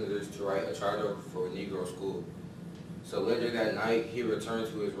state senators to write a charter for a Negro school. So later that night, he returned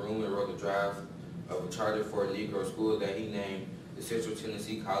to his room and wrote a draft of a charter for a Negro school that he named the Central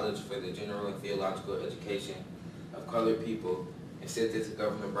Tennessee College for the General and Theological Education of Colored People, and sent it to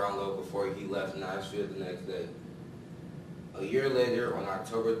Governor Brownlow before he left Nashville the next day. A year later, on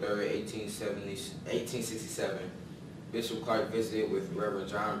October 3rd, 1867, Bishop Clark visited with Reverend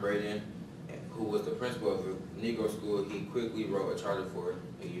John Braden, who was the principal of the Negro school he quickly wrote a charter for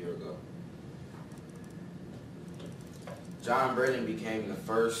a year ago. John Braden became the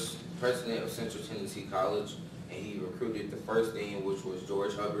first president of Central Tennessee College, and he recruited the first dean, which was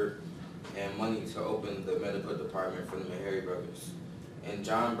George Hubbard, and money to open the medical department for the Meharry brothers. And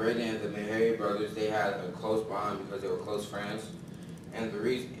John Braden and the Meharry brothers, they had a close bond because they were close friends. And the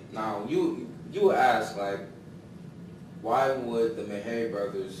reason, now you ask, like, why would the Meharry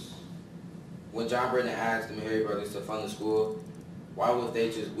brothers, when John Braden asked the Meharry brothers to fund the school, why would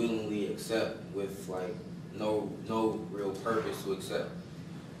they just willingly accept with like no real purpose to accept?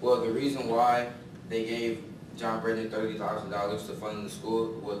 Well, the reason why they gave John Braden $30,000 to fund the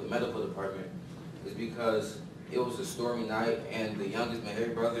school, well, the medical department, is because it was a stormy night and the youngest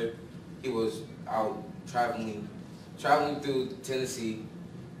Meharry brother, he was out traveling through Tennessee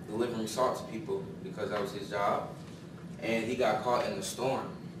delivering salt to people because that was his job, and he got caught in the storm,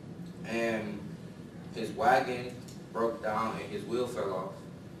 and his wagon broke down and his wheel fell off,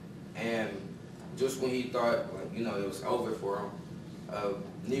 and just when he thought, like, you know, it was over for him, a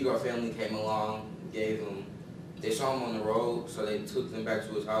Negro family came along, they saw him on the road, so they took him back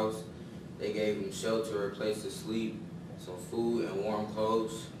to his house. They gave him shelter, a place to sleep, some food and warm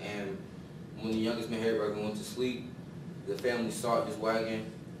clothes, and when the youngest Meharry brother went to sleep, the family sought his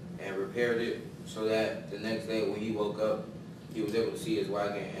wagon and repaired it so that the next day when he woke up, he was able to see his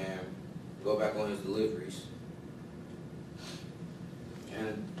wagon and go back on his deliveries.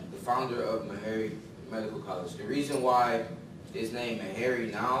 And the founder of Meharry Medical College, the reason why it's named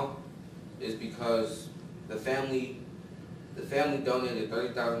Meharry now is because the family donated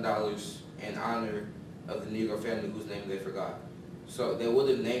 $30,000 in honor of the Negro family whose name they forgot. So they would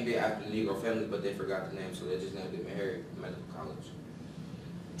have named it after the Negro family, but they forgot the name, so they just named it Meharry Medical College.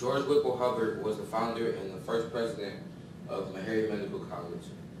 George Whipple Hubbard was the founder and the first president of Meharry Medical College.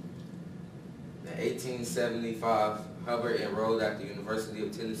 In 1875, Hubbard enrolled at the University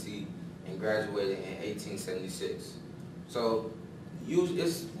of Tennessee and graduated in 1876. So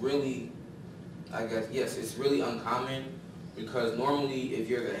it's really, I guess, yes, it's really uncommon because normally if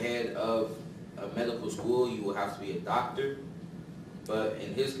you're the head of a medical school, you will have to be a doctor. But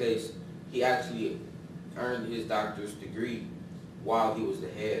in his case, he actually earned his doctor's degree while he was the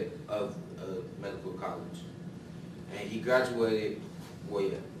head of a medical college. and he graduated,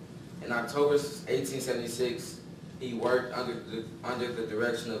 in October 1876, he worked under the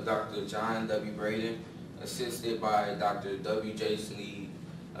direction of Dr. John W. Braden, assisted by Dr. W.J. Sneed,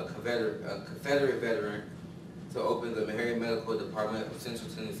 a Confederate veteran, to open the Meharry Medical Department of Central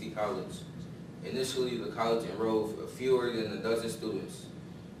Tennessee College. Initially, the college enrolled fewer than a dozen students.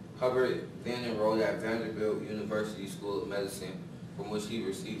 Hubbard then enrolled at Vanderbilt University School of Medicine, from which he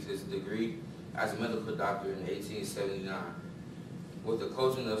received his degree as a medical doctor in 1879. With the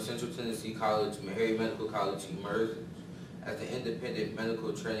closing of Central Tennessee College, Meharry Medical College emerged as an independent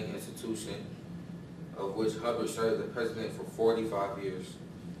medical training institution, of which Hubbard served as president for 45 years.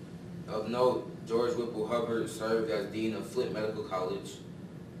 Of note, George Whipple Hubbard served as dean of Flint Medical College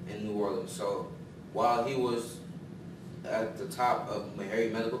in New Orleans. So while he was at the top of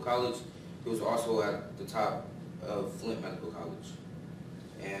Meharry Medical College, he was also at the top of Flint Medical College.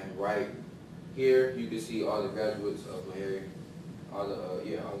 And right here, you can see all the graduates of Meharry, all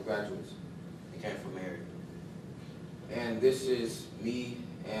the graduates that came from Meharry. And this is me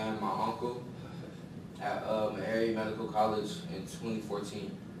and my uncle at Meharry Medical College in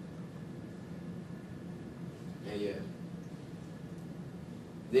 2014. And yeah,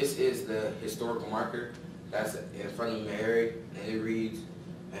 this is the historical marker that's in front of Meharry, and it reads,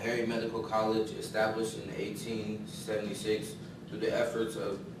 Meharry Medical College, established in 1876 through the efforts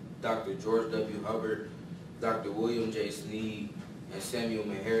of Dr. George W. Hubbard, Dr. William J. Sneed, and Samuel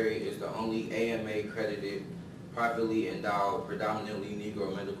Meharry, is the only AMA-accredited, privately endowed, predominantly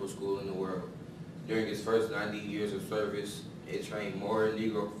Negro medical school in the world. During its first 90 years of service, it trained more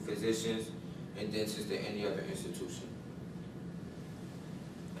Negro physicians and dentists than any other institution.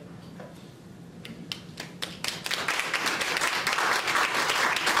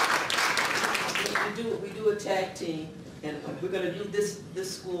 We do a tag team, and we're going to do this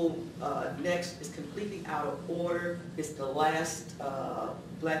school next. Is completely out of order. It's the last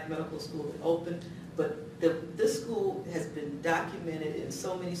black medical school that opened, but this school has been documented in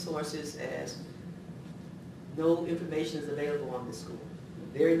so many sources as no information is available on this school.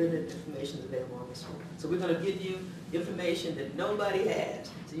 Very limited information is available on this school. So we're going to give you information that nobody has.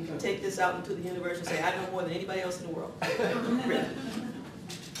 So you can take this out into the universe and say, I know more than anybody else in the world.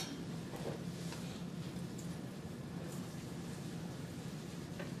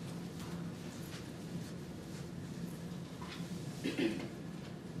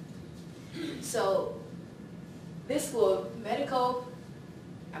 So this school, medical,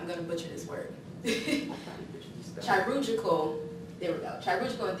 I'm going to butcher this word, chirurgical, there we go,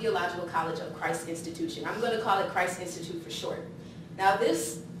 Chirurgical and Theological College of Christ Institution. I'm going to call it Christ Institute for short. Now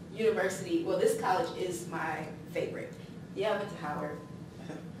this university, well this college is my favorite. Yeah, I went to Howard.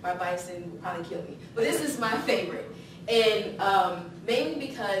 My bison would probably kill me. But this is my favorite. And mainly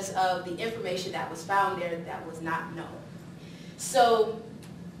because of the information that was found there that was not known. So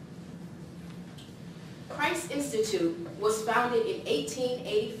Christ Institute was founded in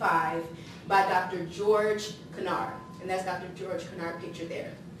 1885 by Dr. George Kennard, and that's Dr. George Kennard pictured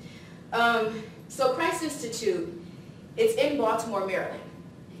there. So Christ Institute, it's in Baltimore, Maryland.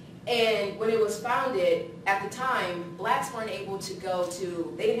 And when it was founded, at the time, blacks weren't able to go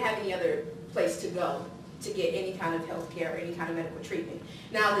to, they didn't have any other place to go to get any kind of health care or any kind of medical treatment.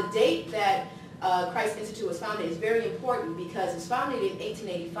 Now the date that Christ Institute was founded is very important because it was founded in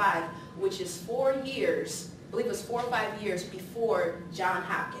 1885, which is 4 years, I believe it was 4 or 5 years before Johns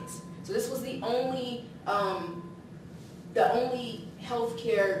Hopkins. So this was the only health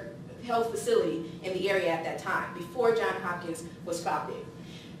facility in the area at that time, before Johns Hopkins was founded.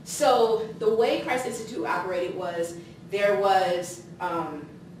 So the way Christ Institute operated was, there was,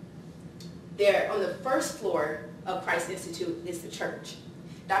 there on the first floor of Christ Institute is the church.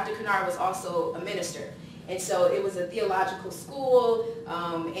 Dr. Kennard was also a minister. And so it was a theological school,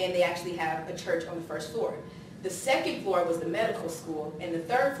 and they actually have a church on the first floor. The second floor was the medical school, and the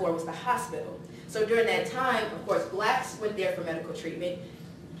third floor was the hospital. So during that time, of course, blacks went there for medical treatment.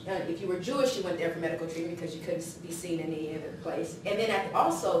 If you were Jewish, you went there for medical treatment because you couldn't be seen in any other place. And then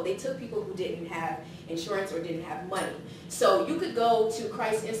also, they took people who didn't have insurance or didn't have money. So you could go to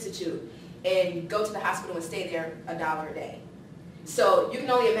Christ Institute and go to the hospital and stay there $1 a day. So you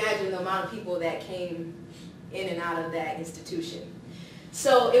can only imagine the amount of people that came in and out of that institution.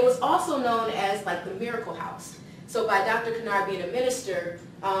 So it was also known as like the Miracle House. So by Dr. Kennard being a minister,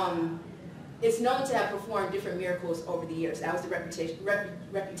 it's known to have performed different miracles over the years. That was the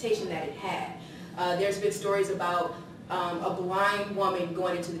reputation that it had. There's been stories about a blind woman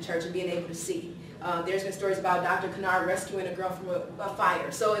going into the church and being able to see. There's been stories about Dr. Kennard rescuing a girl from a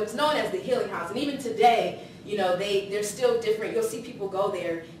fire. So it was known as the Healing House. And even today, you know, they're still different. You'll see people go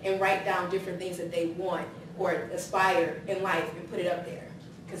there and write down different things that they want or aspire in life and put it up there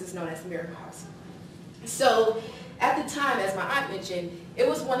because it's known as the Miracle House. So at the time, as my aunt mentioned, it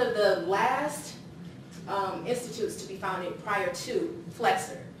was one of the last institutes to be founded prior to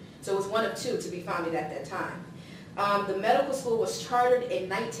Flexner. So it was one of two to be founded at that time. The medical school was chartered in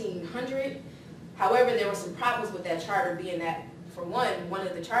 1900. However, there were some problems with that charter being that, for one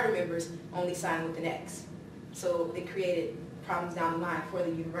of the charter members only signed with an X. So it created problems down the line for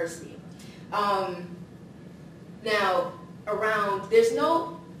the university. Now,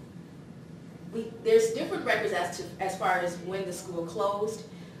 there's different records as far as when the school closed.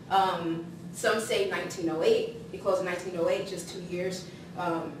 Some say 1908. It closed in 1908, just 2 years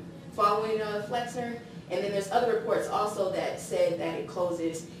following Flexner. And then there's other reports also that said that it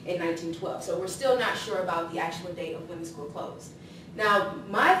closes in 1912. So we're still not sure about the actual date of when the school closed. Now,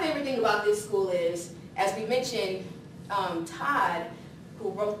 my favorite thing about this school is, as we mentioned, Todd, who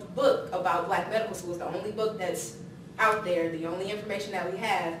wrote the book about black medical schools, the only book that's out there, the only information that we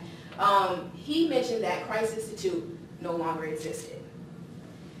have, he mentioned that Christ Institute no longer existed.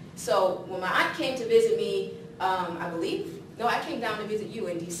 So when my aunt came to visit me, I came down to visit you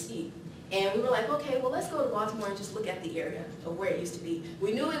in D.C. And we were like, okay, well, let's go to Baltimore and just look at the area of where it used to be.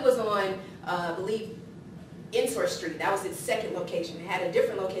 We knew it was on, I believe, Ensor Street. That was its second location. It had a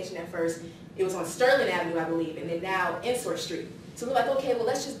different location at first. It was on Sterling Avenue, I believe, and then now Ensor Street. So we're like, okay, well,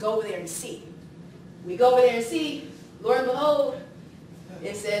 let's just go over there and see. We go over there and see, Lord and behold,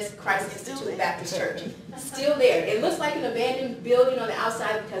 it says Christ Institute Baptist Church. Still there. It looks like an abandoned building on the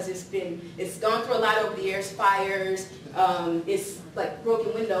outside because it's gone through a lot over the years, fires, it's like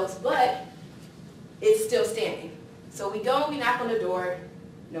broken windows, but it's still standing. So we go, we knock on the door,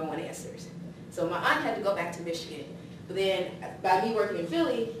 no one answers. So my aunt had to go back to Michigan. But then by me working in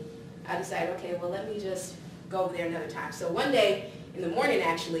Philly, I decided, okay, well, let me just go over there another time. So one day in the morning,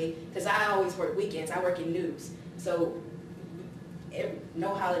 actually, because I always work weekends, I work in news. So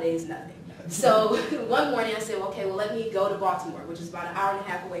no holidays, nothing. So one morning I said, okay, well, let me go to Baltimore, which is about an hour and a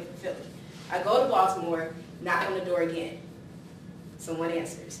half away from Philly. I go to Baltimore, knock on the door again. Someone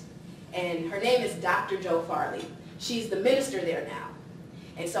answers. And her name is Dr. Jo Farley. She's the minister there now.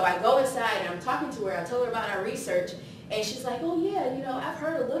 And so I go inside and I'm talking to her. I told her about our research. And she's like, oh yeah, you know, I've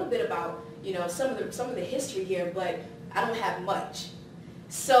heard a little bit about, you know, some of the history here, but I don't have much.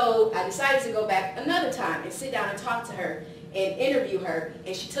 So I decided to go back another time and sit down and talk to her and interview her.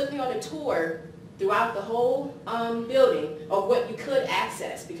 And she took me on a tour throughout the whole building of what you could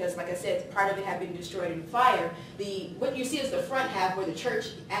access, because like I said, part of it had been destroyed in fire. What you see is the front half where the church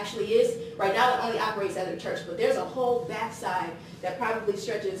actually is. Right now it only operates as a church, but there's a whole backside that probably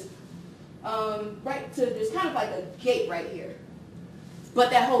stretches right to, there's kind of like a gate right here.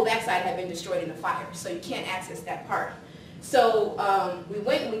 But that whole backside had been destroyed in the fire, so you can't access that part. So we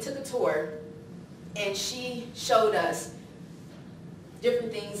went and we took a tour, and she showed us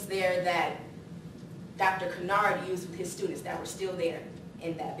different things there that Dr. Kennard used with his students that were still there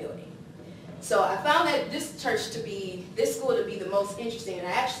in that building. So I found that this school to be the most interesting, and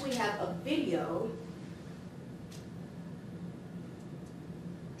I actually have a video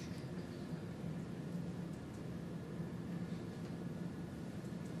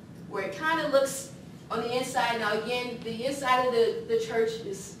where it kind of looks on the inside. Now again, the inside of the church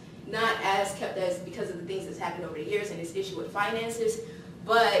is not as kept as because of the things that's happened over the years and this issue with finances,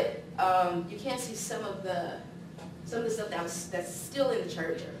 but you can see some of the stuff that's still in the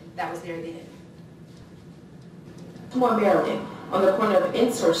church that was there then. Baltimore, Maryland, on the corner of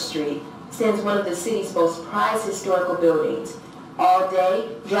Ensor Street, stands one of the city's most prized historical buildings. All day,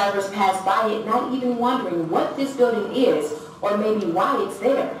 drivers pass by it not even wondering what this building is or maybe why it's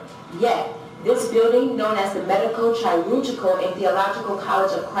there. Yet, this building, known as the Medical, Chirurgical, and Theological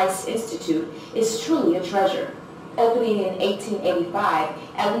College of Christ Institute, is truly a treasure. Opening in 1885,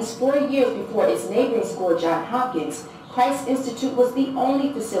 at least 4 years before its neighboring school, Johns Hopkins, Christ Institute was the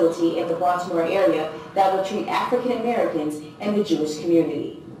only facility in the Baltimore area that would treat African Americans and the Jewish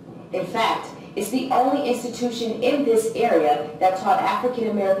community. In fact, it's the only institution in this area that taught African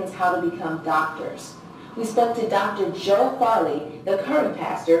Americans how to become doctors. We spoke to Dr. Jo Farley, the current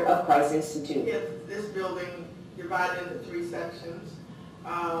pastor of Christ Institute. This building divided into 3 sections.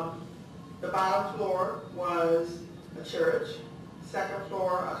 The bottom floor was a church. Second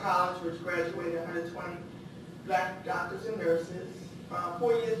floor, a college which graduated 120 black doctors and nurses,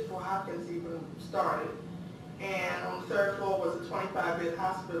 4 years before Hopkins even started. And on the third floor was a 25-bed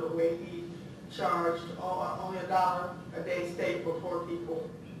hospital where he charged only $1 a day stay for poor people.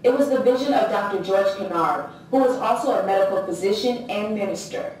 It was the vision of Dr. George Kennard, who was also a medical physician and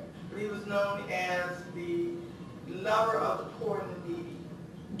minister. He was known as the lover of the poor and the needy.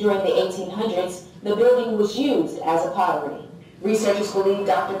 During the 1800s, the building was used as a pottery. Researchers believe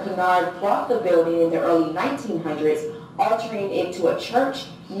Dr. Kennard bought the building in the early 1900s, altering it to a church,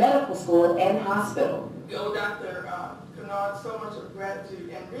 medical school, and hospital. We owe Dr. Kennard so much of gratitude,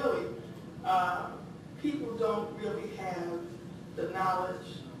 and really, people don't really have the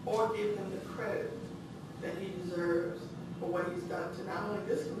knowledge or give him the credit that he deserves for what he's done to not only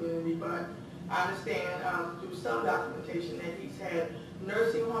this community, but I understand through some documentation that he's had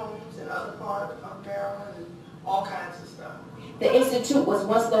nursing homes in other parts of Maryland and all kinds of stuff. The Institute was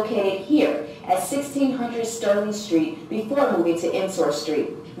once located here at 1600 Sterling Street before moving to Ensor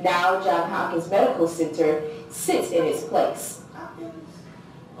Street. Now, Johns Hopkins Medical Center sits in its place. Hopkins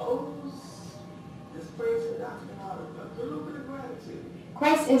owes this place to Dr. Kennard a little bit of gratitude.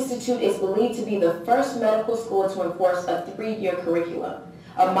 Christ Institute is believed to be the first medical school to enforce a 3-year curriculum,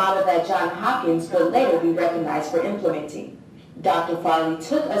 a model that Johns Hopkins would later be recognized for implementing. Dr. Farley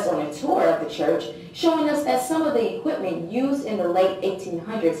took us on a tour of the church, showing us that some of the equipment used in the late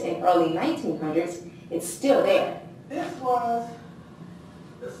 1800s and early 1900s is still there. This was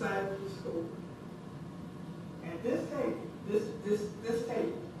the site of the school. And this table, this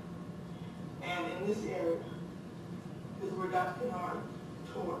table, and in this area is where Dr. Kennard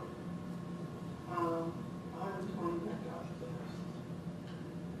taught 120 black doctors and nurses.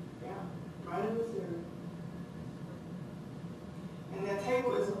 Yeah, right in this area. And that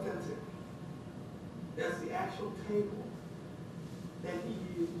table is authentic. That's the actual table that he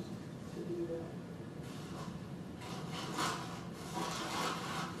used to do that.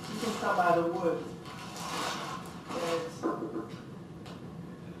 You can tell by the wood that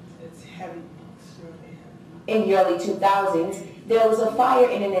it's heavy, extremely heavy. In the early 2000s, there was a fire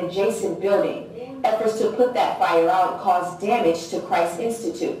in an adjacent building. Efforts to put that fire out caused damage to Christ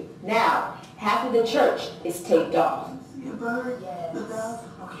Institute. Now, half of the church is taped off. See a bird? Yes.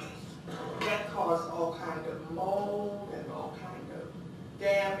 Okay. That caused all kind of mold and all kind of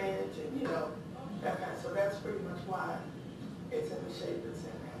damage and that kind. So that's pretty much why it's in the shape it's in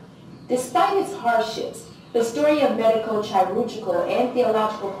now. Despite its hardships, the story of Medico Chirurgical and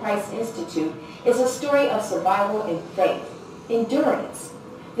Theological Christ Institute is a story of survival and faith, endurance.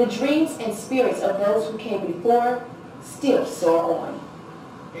 The dreams and spirits of those who came before still soar on.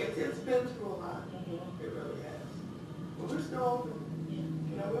 It's been through a lot. It really has. But we're still open.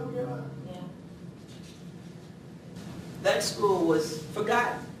 We don't give up. That school was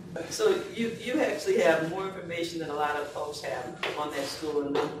forgotten. So you actually have more information than a lot of folks have on that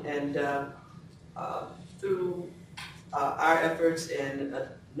school, and through our efforts and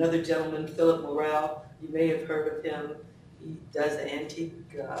another gentleman, Philip Morrell, you may have heard of him. He does the antique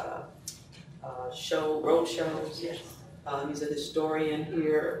road shows. Yes. He's a historian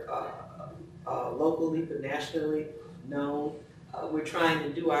here, locally but nationally known. We're trying to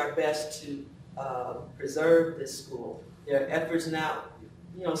do our best to preserve this school. There are efforts now.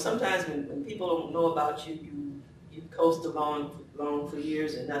 Sometimes when people don't know about you, you coast along for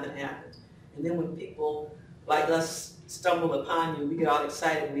years and nothing happens. And then when people like us stumble upon you, we get all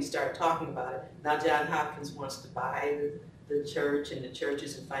excited and we start talking about it. Now Johns Hopkins wants to buy the church, and the church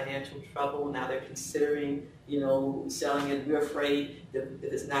is in financial trouble. Now they're considering, selling it. We're afraid that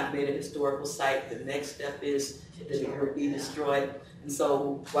if it's not made a historical site, the next step is that it will be destroyed. And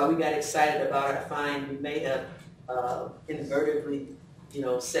so while we got excited about our find, we may have inadvertently,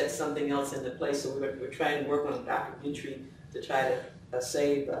 set something else into place. So we're trying to work on a documentary to try to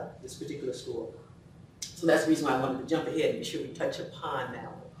save this particular school. So that's the reason why I wanted to jump ahead and be sure we touch upon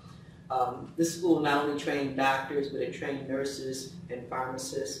now. This school not only trained doctors, but it trained nurses and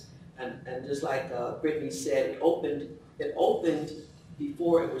pharmacists. And just like Brittani said, it opened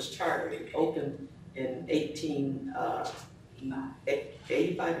before it was chartered. It opened in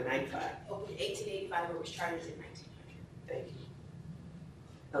 1885 or 95? Opened in 1885, but was chartered in 1900. Thank you.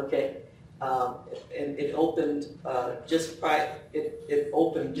 Okay. And it opened just prior. It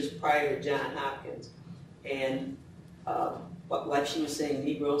opened just prior to Johns Hopkins, and like she was saying,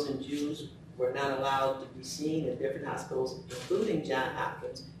 Negroes and Jews were not allowed to be seen in different hospitals, including Johns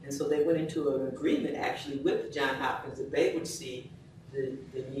Hopkins, and so they went into an agreement actually with Johns Hopkins that they would see the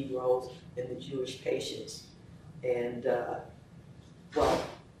Negroes and the Jewish patients, and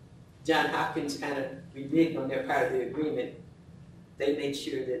Johns Hopkins kind of reneged on their part of the agreement. They made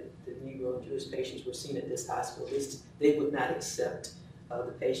sure that the Negro and Jewish patients were seen at this hospital. They would not accept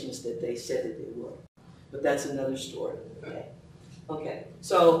the patients that they said that they would. But that's another story. Okay.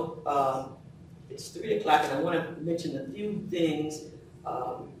 So it's 3 o'clock, and I want to mention a few things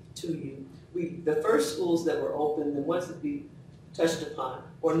to you. The first schools that were open, the ones that we touched upon,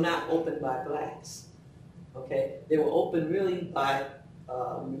 were not opened by blacks. Okay, they were opened really by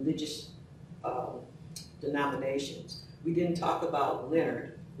religious denominations. We didn't talk about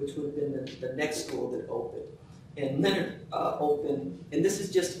Leonard, which would have been the next school that opened. And Leonard opened, and this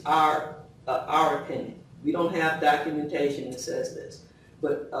is just our opinion. We don't have documentation that says this,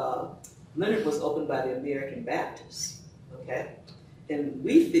 but Leonard was opened by the American Baptists, okay? And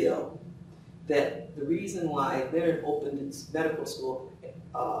we feel that the reason why Leonard opened its medical school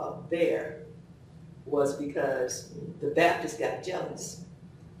there was because the Baptists got jealous.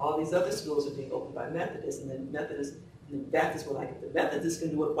 All these other schools are being opened by Methodists, and then Methodists and the Baptists were like, if the Methodists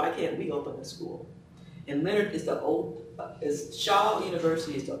can do it, why can't we open a school? And Leonard is Shaw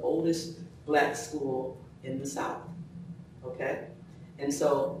University is the oldest black school in the South, okay? And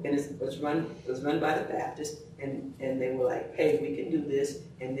so, and it was run by the Baptists, and they were like, hey, we can do this,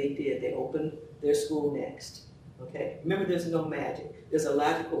 and they did. They opened their school next, okay? Remember, there's no magic. There's a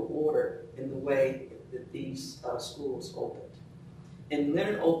logical order in the way that these schools opened. And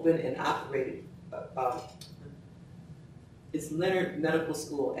Leonard opened and operated, it's Leonard Medical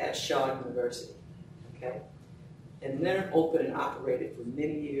School at Shaw University, okay? And Leonard opened and operated for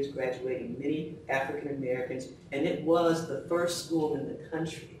many years, graduating many African Americans, and it was the first school in the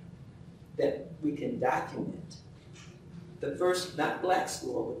country that we can document. The first, not black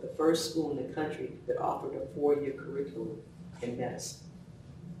school, but the first school in the country that offered a 4-year curriculum in medicine.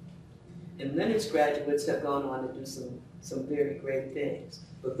 And Leonard's graduates have gone on to do some very great things.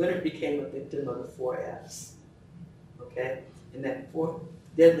 But Leonard became a victim of the 4 F's, okay? And that 4th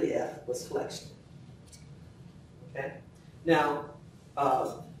deadly F was flexion. Okay. Now,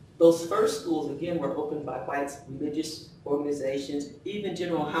 those first schools, again, were opened by white religious organizations. Even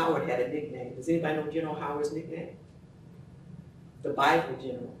General Howard had a nickname. Does anybody know General Howard's nickname? The Bible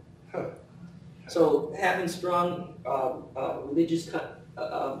General. Huh. So having strong religious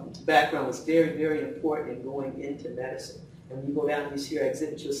background was very, very important in going into medicine. And when you go down to these here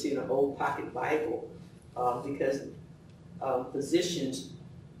exhibits, you'll see an old pocket Bible because physicians,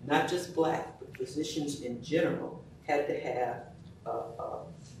 not just black, but physicians in general, had to have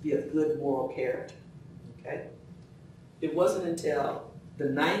be of good moral character. Okay, it wasn't until the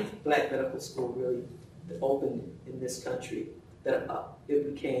 9th black medical school really opened in this country that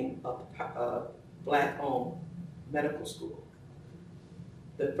it became a black-owned medical school.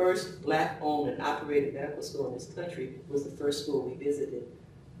 The first black-owned and operated medical school in this country was the first school we visited,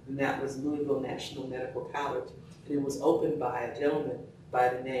 and that was Louisville National Medical College, and it was opened by a gentleman by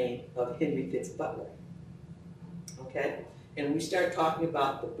the name of Henry Fitz Butler. Okay? And we start talking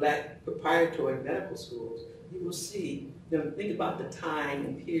about the black proprietary medical schools, you will see, think about the time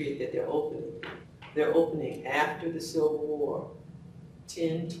and period that they're opening. They're opening after the Civil War,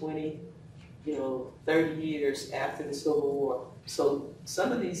 10, 20, 30 years after the Civil War. So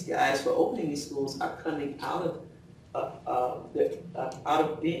some of these guys who are opening these schools are coming out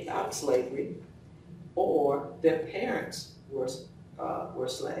of slavery, or their parents were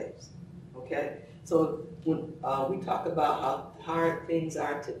slaves. Okay? So when we talk about how hard things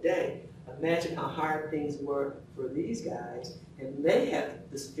are today, imagine how hard things were for these guys, and they have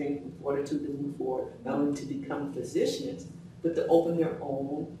the strength and fortitude to move forward, not only to become physicians, but to open their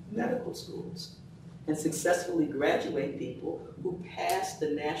own medical schools and successfully graduate people who pass the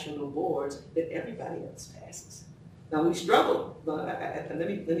national boards that everybody else passes. Now we struggled, let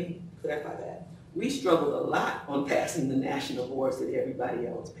me clarify that. We struggled a lot on passing the national boards that everybody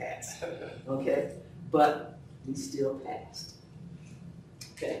else passed, okay? But we still passed,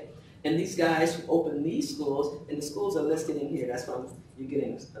 okay? And these guys who opened these schools, and the schools are listed in here, that's why you're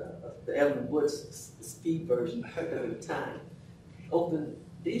getting the Evelyn Woods speed version at the time. Opened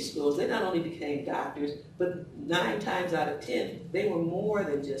these schools, they not only became doctors, but 9 times out of 10, they were more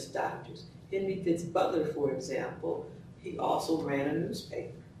than just doctors. Henry Fitz Butler, for example, he also ran a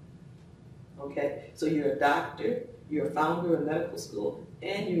newspaper. Okay, so you're a doctor, you're a founder of a medical school,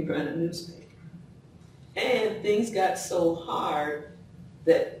 and you run a newspaper. And things got so hard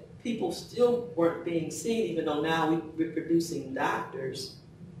that people still weren't being seen, even though now we're producing doctors.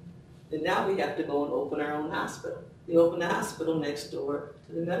 And now we have to go and open our own hospital. We opened a hospital next door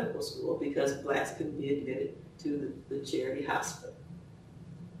to the medical school because blacks couldn't be admitted to the charity hospital.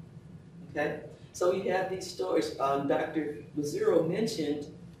 Okay? So you have these stories. Dr. Mazzuro mentioned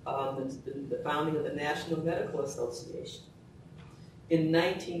the founding of the National Medical Association. In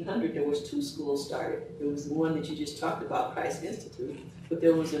 1900, there was 2 schools started. There was the one that you just talked about, Christ Institute, but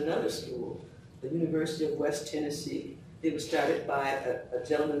there was another school, the University of West Tennessee. It was started by a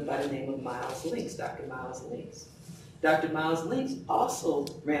gentleman by the name of Miles Links, Dr. Miles Links. Dr. Miles Links also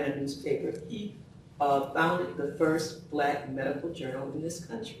ran a newspaper. He founded the first black medical journal in this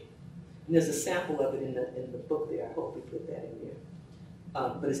country. And there's a sample of it in the book there. I hope we put that in there.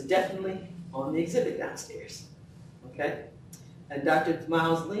 But it's definitely on the exhibit downstairs, okay? And Dr.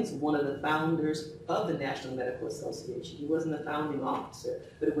 Miles Links was one of the founders of the National Medical Association. He wasn't a founding officer,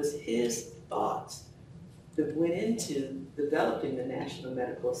 but it was his thoughts that went into developing the National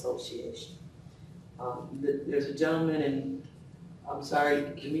Medical Association. There's a gentleman, and I'm sorry,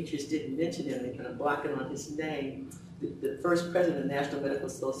 Demetrius didn't mention him, and I'm blocking on his name, the first president of the National Medical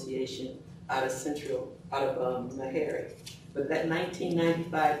Association out of Meharry. But that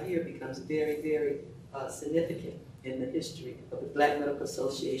 1995 year becomes very, very significant in the history of the Black Medical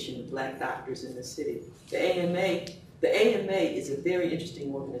Association, the black doctors in the city. The AMA is a very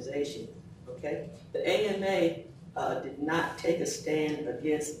interesting organization, okay? The AMA did not take a stand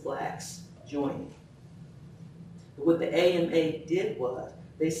against blacks joining. But what the AMA did was,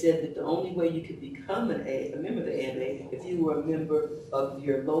 they said that the only way you could become a member of the AMA if you were a member of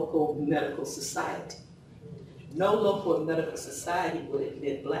your local medical society. No local medical society would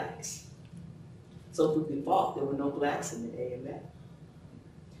admit blacks. So through default, there were no blacks in the AMA.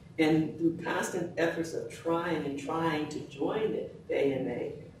 And through constant efforts of trying to join the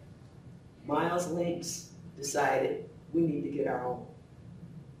AMA, Miles Links decided we need to get our own.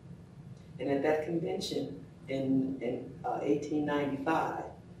 And at that convention in 1895,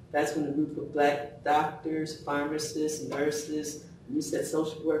 that's when a group of black doctors, pharmacists, nurses, you said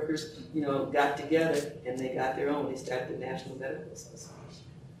social workers, got together and they got their own. They started the National Medical Association.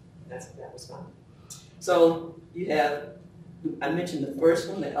 That was fun. So you have, I mentioned the first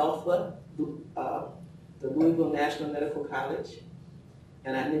one, the Alpha, the Louisville National Medical College.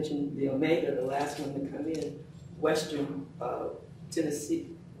 And I mentioned the Omega, the last one to come in, West Tennessee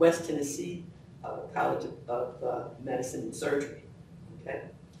College of Medicine and Surgery, okay?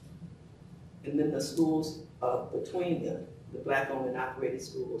 And then the schools between them, the black-owned and operated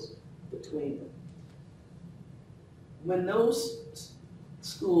schools between them. When those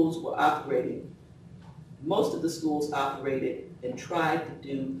schools were operating, most of the schools operated and tried to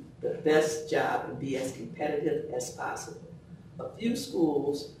do the best job and be as competitive as possible. A few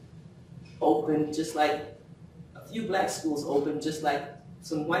schools opened just like, a few black schools opened just like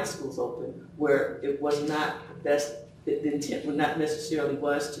some white schools opened, where it was not the best, the intent would not necessarily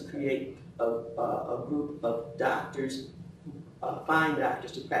was to create a group of doctors, fine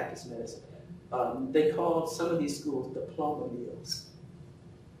doctors to practice medicine. They called some of these schools diploma mills.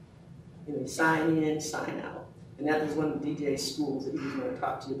 You sign in, sign out. And that was one of DJ's schools that he was going to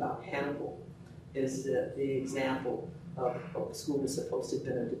talk to you about. Hannibal is the example of a school that's supposed to have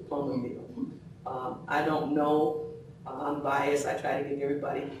been a diploma mill. I don't know. I'm biased. I try to give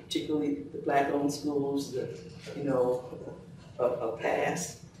everybody, particularly the black-owned schools, a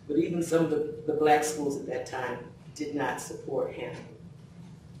pass. But even some of the black schools at that time did not support Hannibal.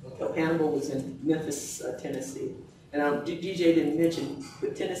 So Hannibal was in Memphis, Tennessee. And DJ didn't mention,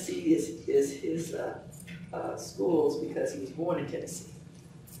 but Tennessee is his schools because he was born in Tennessee.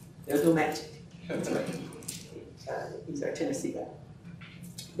 There's no magic. He's our Tennessee guy.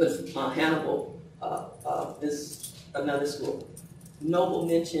 But Hannibal is another school. Noble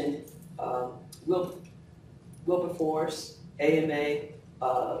mentioned Wilberforce, AMA,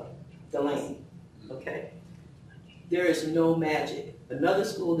 Delaney. Okay? There is no magic. Another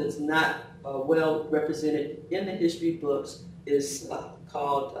school that's not well represented in the history books is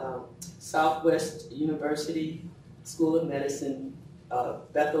called Southwest University School of Medicine,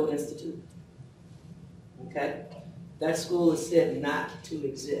 Bethel Institute. Okay? That school is said not to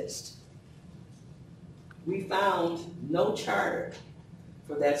exist. We found no charter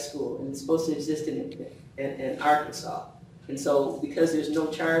for that school, and it's supposed to exist in Arkansas. And so, because there's no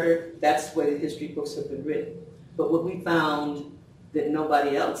charter, that's the way the history books have been written. But what we found that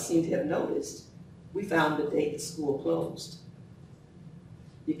nobody else seemed to have noticed, we found the date the school closed.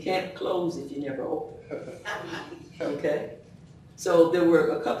 You can't close if you never open. Okay? So there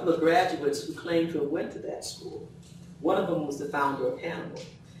were a couple of graduates who claimed to have went to that school. One of them was the founder of Hannibal.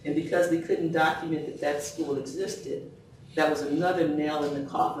 And because they couldn't document that that school existed, that was another nail in the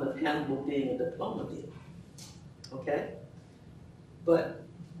coffin of Hannibal being a diploma mill. Okay? But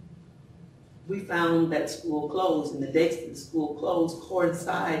we found that school closed, and the dates that the school closed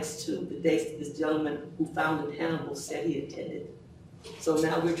coincides to the dates that this gentleman who founded Hannibal said he attended. So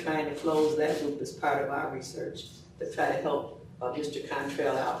now we're trying to close that loop as part of our research to try to help Mr.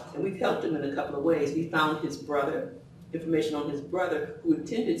 Contrell out. And we've helped him in a couple of ways. We found his brother, information on his brother, who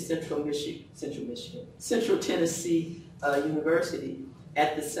attended Central Tennessee University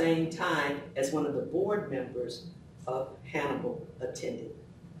at the same time as one of the board members of Hannibal attended.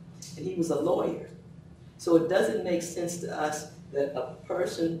 And he was a lawyer. So it doesn't make sense to us that a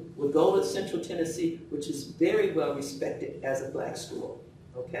person would go to Central Tennessee, which is very well respected as a black school,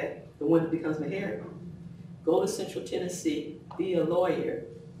 okay? The one that becomes Meharry. Go to Central Tennessee, be a lawyer,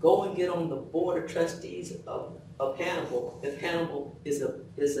 go and get on the board of trustees of Hannibal, if Hannibal is a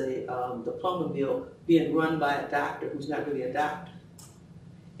diploma mill being run by a doctor who's not really a doctor.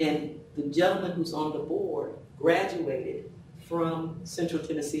 And the gentleman who's on the board graduated from Central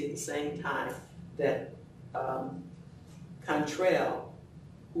Tennessee at the same time that Cantrell,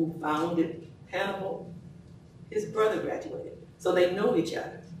 who founded Hannibal, his brother graduated. So they know each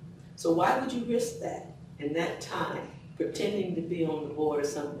other. So why would you risk that in that time, pretending to be on the board or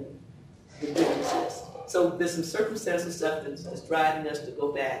something that didn't exist? So there's some circumstantial stuff that's driving us to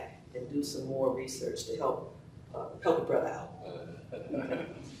go back and do some more research to help a brother out.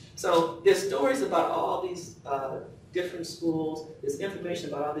 So there's stories about all these different schools. There's information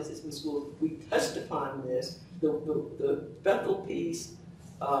about all these different schools. We touched upon this. The Bethel piece,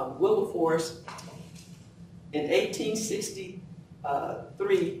 Wilberforce, in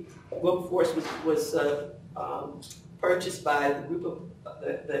 1863, Wilberforce was purchased by the group of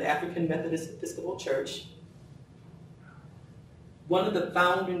the African Methodist Episcopal Church. One of the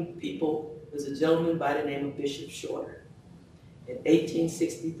founding people was a gentleman by the name of Bishop Shorter in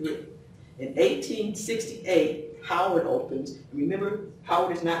 1863. In 1868, Howard opens. Remember,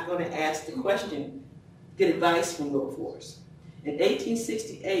 Howard is not going to ask the question, get advice from Wilberforce. In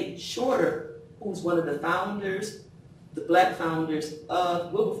 1868, Shorter, who's one of the founders, the black founders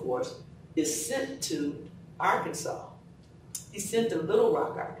of Wilberforce, is sent to Arkansas. He's sent to Little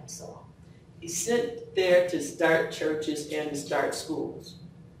Rock, Arkansas. He's sent there to start churches and to start schools.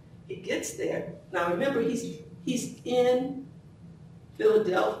 He gets there. Now remember, he's in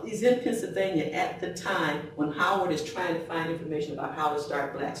Philadelphia, he's in Pennsylvania at the time when Howard is trying to find information about how to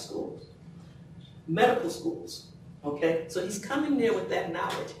start black schools, medical schools, okay? So he's coming there with that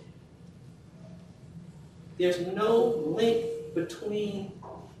knowledge. There's no link between,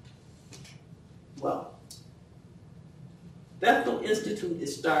 well, Bethel Institute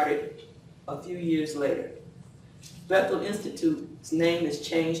is started a few years later. Bethel Institute's name is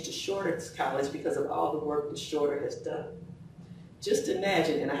changed to Shorter's College because of all the work that Shorter has done. Just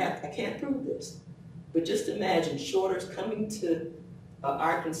imagine, and I can't prove this, but just imagine Shorter's coming to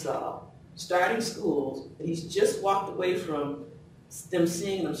Arkansas, starting schools, and he's just walked away from them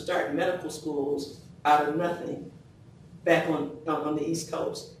seeing them start medical schools out of nothing back on the East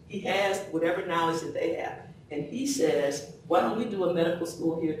Coast. He has whatever knowledge that they have, and he says, why don't we do a medical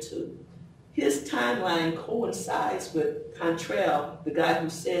school here too? His timeline coincides with Cantrell, the guy who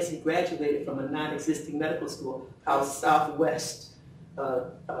says he graduated from a non-existing medical school called Southwest. I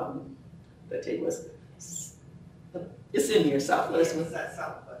tell you what, it's in here, Southwest.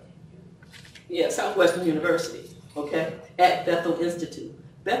 Yeah, Southwestern University, okay, at Bethel Institute.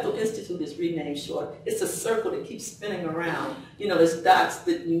 Bethel Institute is renamed Shorter. It's a circle that keeps spinning around. You know, there's dots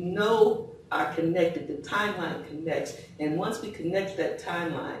that you know are connected. The timeline connects, and once we connect that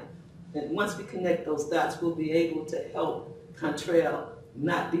timeline, and once we connect those dots, we'll be able to help Cantrell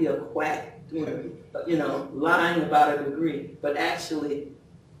not be a quack, you know, lying about a degree, but actually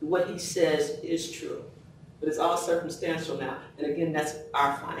what he says is true. But it's all circumstantial now, and again, that's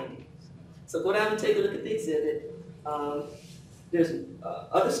our findings. So go down and take a look at the exhibit. There's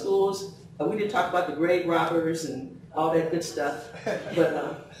other schools. We didn't talk about the grade robbers and all that good stuff,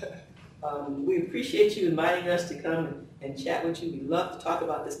 but we appreciate you inviting us to come and chat with you. We love to talk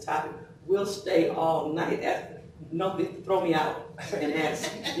about this topic. We'll stay all night. Nobody throw me out and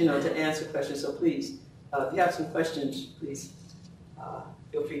ask, you know, to answer questions. So please, if you have some questions, please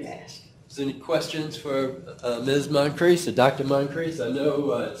feel free to ask. Is there any questions for Ms. Moncrease or Dr. Moncrease? I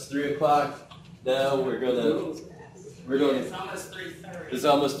know it's 3 o'clock now. We're gonna. It's almost 3:30. It's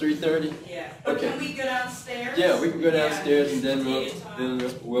almost 3:30. Yeah. Okay. Can we go downstairs? Yeah, we can go downstairs and then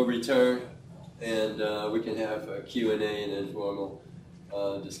then we'll return, and we can have a Q&A and informal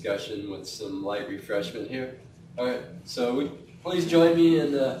discussion with some light refreshment here. All right. So please join me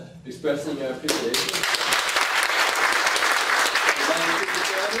in expressing our appreciation.